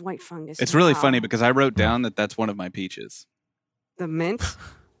it has white fungus. It's really now. funny because I wrote down that that's one of my peaches. The mint?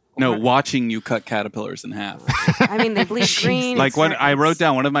 No, watching you cut caterpillars in half. I mean, they bleed green. Like when I wrote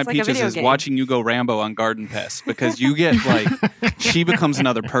down one of my It's like a peaches video is game. watching you go Rambo on garden pests because you get like, she becomes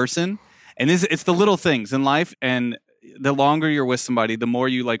another person. And it's the little things in life. And the longer you're with somebody, the more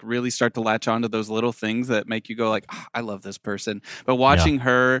you like really start to latch onto those little things that make you go like, oh, I love this person. But watching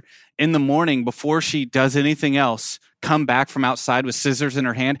her in the morning before she does anything else, come back from outside with scissors in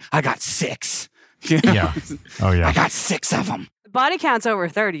her hand, I got 6. You know? Yeah. Oh, yeah. I got 6 of them. Body count's over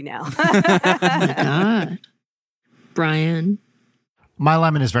 30 now. Oh my God. Brian. My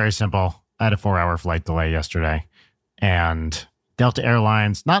lemon is very simple. I had a 4-hour flight delay yesterday. And Delta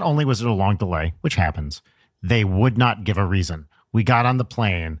Airlines, not only was it a long delay, which happens, they would not give a reason. We got on the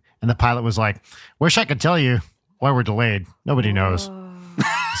plane and the pilot was like, wish I could tell you why we're delayed. Nobody knows.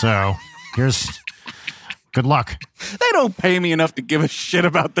 So here's good luck. They don't pay me enough to give a shit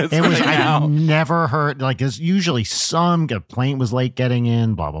about this. It was, right now. I never heard, like, there's usually some plane was late getting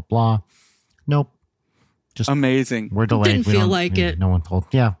in, blah, blah, blah. Nope. Just amazing. We're delayed. Didn't feel like it. No one told.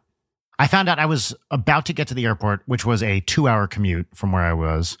 Yeah. I found out I was about to get to the airport, which was a 2-hour commute from where I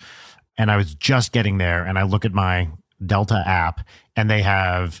was. And I was just getting there. And I look at my Delta app and they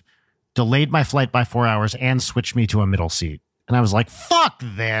have delayed my flight by 4 hours and switched me to a middle seat. And I was like, fuck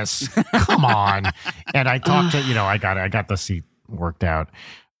this. Come on. And I talked to, I got the seat worked out.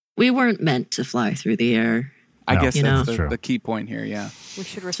 We weren't meant to fly through the air. I guess that's true. the key point here. Yeah. We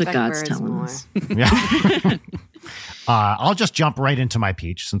should That's what respect God's birds telling more. us. Yeah. I'll just jump right into my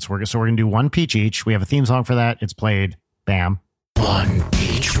peach since we're going to do one peach each. We have a theme song for that. It's played. Bam. One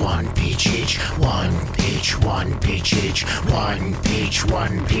peach each. One peach each. One peach each.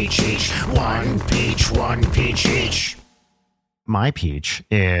 One peach each. My peach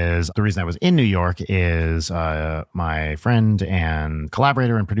is, the reason I was in New York is my friend and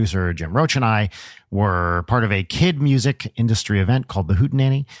collaborator and producer Jim Roach and I were part of a kid music industry event called the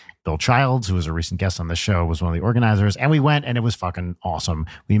Hootenanny. Bill Childs, who was a recent guest on the show, was one of the organizers. And we went and it was fucking awesome.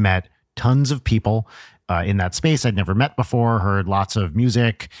 We met tons of people in that space I'd never met before, heard lots of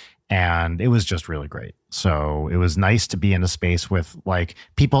music, and it was just really great. So it was nice to be in a space with like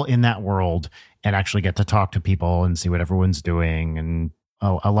people in that world and actually get to talk to people and see what everyone's doing. And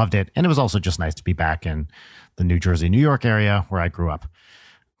I loved it. And it was also just nice to be back in the New Jersey, New York area where I grew up.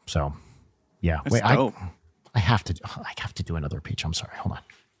 So yeah, That's dope. I have to do another peach. I'm sorry. Hold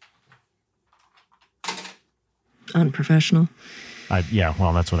on. Unprofessional. Yeah,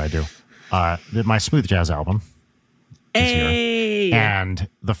 well, that's what I do. My Smooth Jazz album is here. And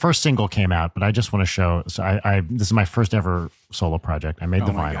the first single came out, but I just want to show. So this is my first ever solo project. I made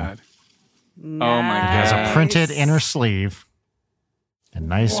the vinyl. God. Nice. Oh my It has a God. printed inner sleeve, a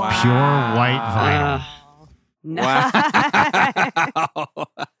nice pure white vinyl. Wow.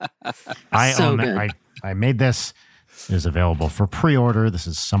 I So own good. that. I made this. It is available for pre-order. This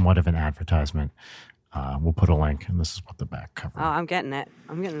is somewhat of an advertisement. We'll put a link, and this is what the back cover Oh, I'm getting it.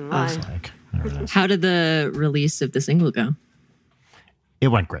 I'm getting in looks line. like. There it is. How did the release of the single go? It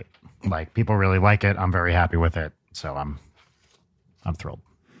went great. Like, people really like it. I'm very happy with it. So I'm thrilled.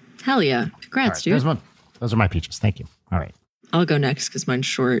 Hell yeah. All Congrats, right, dude. there's one. Those are my peaches. Thank you. All right. I'll go next because mine's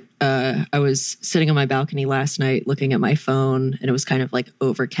short. I was sitting on my balcony last night looking at my phone, and it was kind of like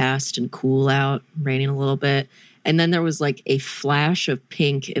overcast and cool out, raining a little bit. And then there was like a flash of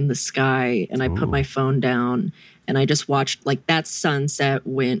pink in the sky, and I put my phone down and I just watched like that sunset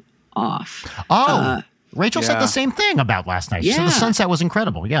went off. Oh, Rachel said Yeah. the same thing about last night. She said Yeah. the sunset was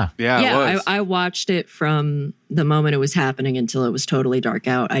incredible. Yeah. Yeah, it Yeah, was. I watched it from the moment it was happening until it was totally dark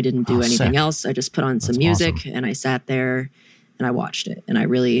out. I didn't do Oh, anything sick. else. I just put on some That's music awesome. and I sat there and I watched it, and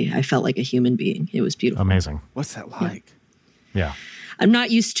I felt like a human being. It was beautiful. Amazing. What's that like? Yeah. I'm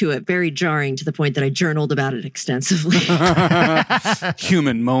not used to it. Very jarring to the point that I journaled about it extensively.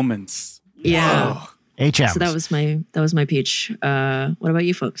 Human moments. Yeah. Whoa. HMs. So that was my peach. What about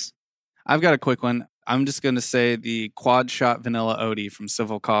you folks? I've got a quick one. I'm just going to say the quad shot vanilla Odie from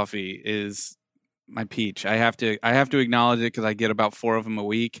Civil Coffee is my peach. I have to acknowledge it because I get about 4 of them a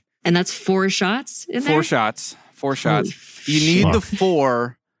week. And that's 4 shots in there? 4 shots. 4 shots. Holy You need shit. the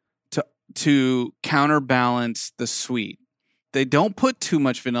 4 to counterbalance the sweet. They don't put too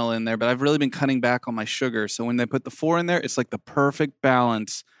much vanilla in there, but I've really been cutting back on my sugar. So when they put the 4 in there, it's like the perfect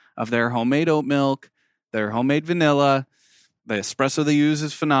balance of their homemade oat milk, their homemade vanilla. The espresso they use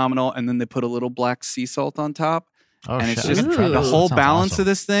is phenomenal. And then they put a little black sea salt on top. Oh, And it's shit. just I gotta try Ooh. the this. whole That sounds balance awesome. of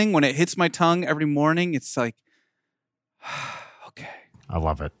this thing. When it hits my tongue every morning, it's like, okay. I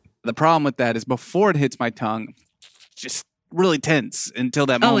love it. The problem with that is before it hits my tongue, just really tense until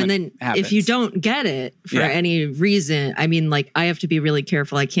that Oh, moment and then happens. if you don't get it for Yeah. any reason, I mean, like, I have to be really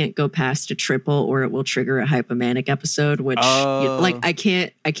careful. I can't go past a triple or it will trigger a hypomanic episode, which Oh. like I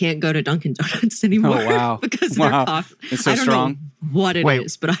can't go to Dunkin' Donuts anymore Oh, wow. because Wow. their coffee. It's so I don't strong. know what it is,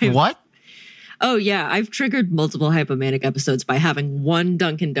 Wait, but I have, what? Oh yeah, I've triggered multiple hypomanic episodes by having one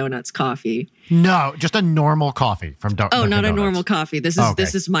Dunkin' Donuts coffee. No, just a normal coffee from Dunkin' Oh, not a Donuts. normal coffee. This is Oh, okay.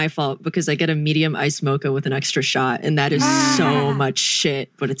 this is my fault because I get a medium iced mocha with an extra shot, and that is so much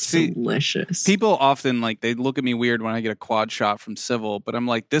shit, but it's See, delicious. People often they look at me weird when I get a quad shot from Civil, but I'm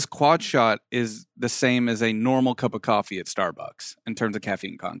like, this quad shot is the same as a normal cup of coffee at Starbucks in terms of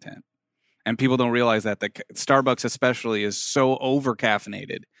caffeine content. And people don't realize that Starbucks especially is so over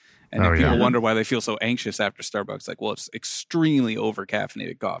caffeinated. And Oh, then people yeah. wonder why they feel so anxious after Starbucks. Like, well, it's extremely over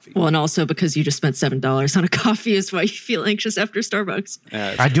caffeinated coffee. Well, and also because you just spent $7 on a coffee is why you feel anxious after Starbucks.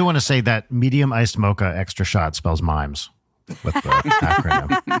 I do want to say that medium iced mocha extra shot spells mimes with the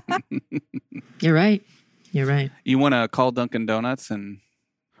acronym. You're right. You're right. You want to call Dunkin' Donuts and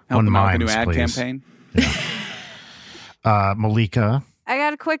help On them out with a new mimes, ad please. campaign? Malika. I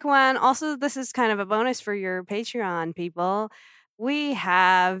got a quick one. Also, this is kind of a bonus for your Patreon people. We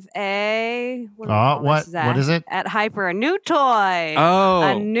have a do we call this, What Zach? is it? At Hyper, a new toy. Oh.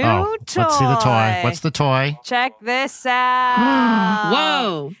 A new Oh, toy. let's see the toy. What's the toy? Check this out.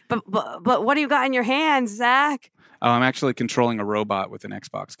 Whoa. But what do you got in your hands, Zach? Oh, I'm actually controlling a robot with an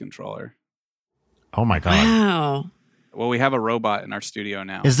Xbox controller. Oh my god. Wow. Well, we have a robot in our studio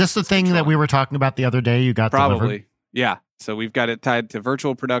now. Is this the thing that we were talking about the other day you got Probably. delivered? Yeah. So we've got it tied to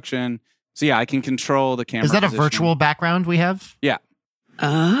virtual production. So yeah, I can control the camera. Is that a positioning. virtual background we have? Yeah.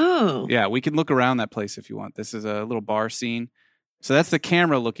 Oh. Yeah, we can look around that place if you want. This is a little bar scene. So that's the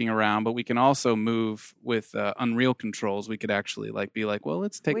camera looking around, but we can also move with Unreal controls. We could actually be like, well,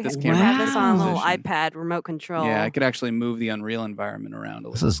 let's take We this can camera. have this on a little position. iPad remote control. Yeah, I could actually move the Unreal environment around a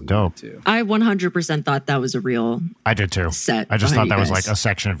little. This is if we wanted dope. to. I 100% thought that was a real I did too. set. I just thought behind that you was guys. like a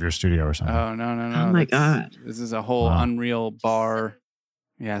section of your studio or something. Oh, no. Oh my God. This is a whole Wow. Unreal bar.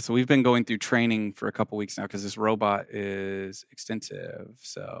 Yeah, so we've been going through training for a couple weeks now because this robot is extensive.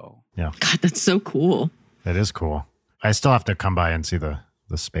 So God, that's so cool. That is cool. I still have to come by and see the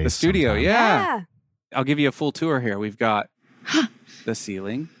space. the studio, sometime. yeah. I'll give you a full tour here. We've got the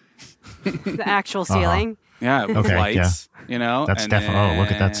ceiling. The actual ceiling. Yeah, with Okay, lights, That's and definitely. Oh,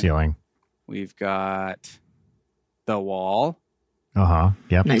 look at that then ceiling. We've got the wall,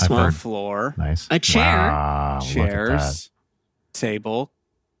 Yep. Nice I've wall. the heard. floor, A chair, Wow, look at that. chairs, table,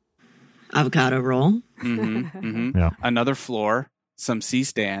 avocado roll. Yeah. another floor, some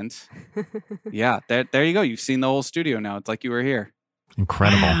C-stands. Yeah, there you go. You've seen the whole studio now. It's like you were here.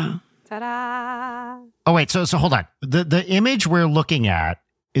 Incredible. Wow. Ta-da. Oh wait, so hold on. The image we're looking at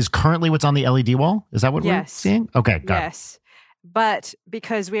is currently what's on the LED wall. Is that what we're Yes. seeing? Okay, got it. Yes. But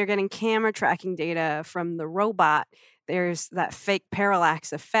because we are getting camera tracking data from the robot, there's that fake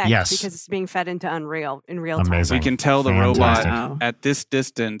parallax effect Yes. because it's being fed into Unreal in real time. Amazing. We can tell the Fantastic. robot Wow. at this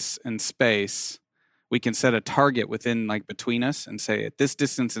distance in space. We can set a target within between us and say at this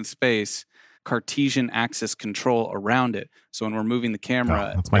distance in space, Cartesian axis control around it. So when we're moving the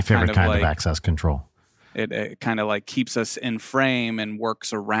camera, Oh, that's my it favorite kind of like- access control. It kind of keeps us in frame and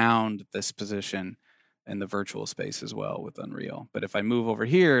works around this position in the virtual space as well with Unreal. But if I move over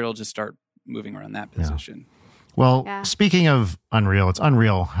here, it'll just start moving around that Yeah. position. Well, Yeah. speaking of Unreal, it's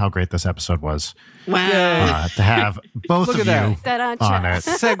unreal how great this episode was Wow. to have both Look of at you that. Ta-da, on check. it.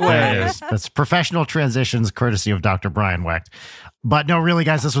 Segue. There it is. That's professional transitions courtesy of Dr. Brian Wecht. But no, really,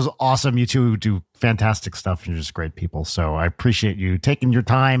 guys, this was awesome. You two do fantastic stuff and you're just great people. So I appreciate you taking your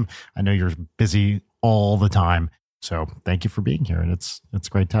time. I know you're busy all the time. So thank you for being here. And it's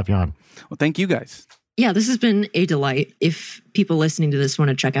great to have you on. Well, thank you guys. Yeah, this has been a delight. If people listening to this want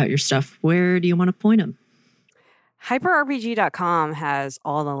to check out your stuff, where do you want to point them? HyperRPG.com has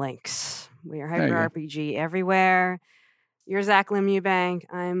all the links. We are HyperRPG everywhere. You're Zach Lim Eubank.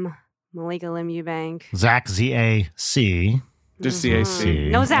 I'm Malika Lim Eubank. Zach, Z-A-C. Just Z-A-C.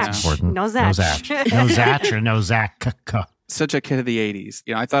 No Zach. No Zach. No Zach. No Zach or no Zach. Such a kid of the 80s.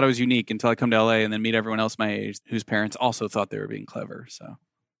 I thought I was unique until I come to LA and then meet everyone else my age whose parents also thought they were being clever. So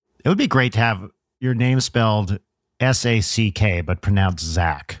it would be great to have your name spelled S-A-C-K, but pronounced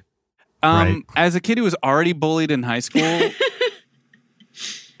Zach. Right? As a kid who was already bullied in high school,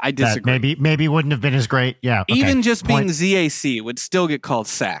 I disagree. That maybe wouldn't have been as great. Yeah. Okay. Even just being ZAC would still get called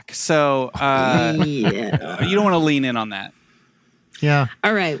Sack. So you don't want to lean in on that. Yeah.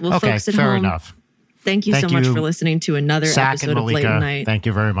 All right. Well, folks at fair home, enough. Thank you so much for listening to another Zach episode and Malika, of Late Night. Thank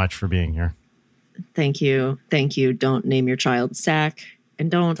you very much for being here. Thank you. Thank you. Don't name your child Sack. And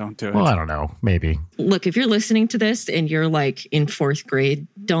don't do it. Well, I don't know. Maybe. Look, if you're listening to this and you're like in 4th grade,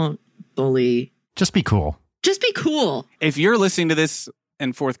 don't bully. Just be cool. Just be cool. If you're listening to this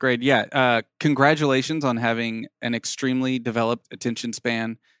in 4th grade, congratulations on having an extremely developed attention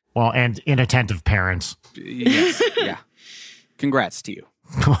span. Well, and inattentive parents. Yes. Yeah. Congrats to you.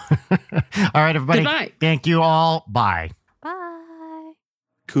 All right, everybody. Goodbye. Thank you all. Bye. Bye.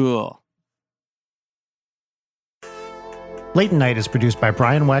 Cool. Late Night is produced by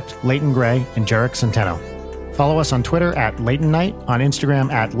Brian Wecht, Leighton Gray, and Jarek Centeno. Follow us on Twitter at Leighton Night, on Instagram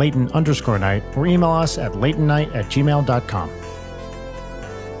at Leighton_Night, or email us at leightonnight@gmail.com.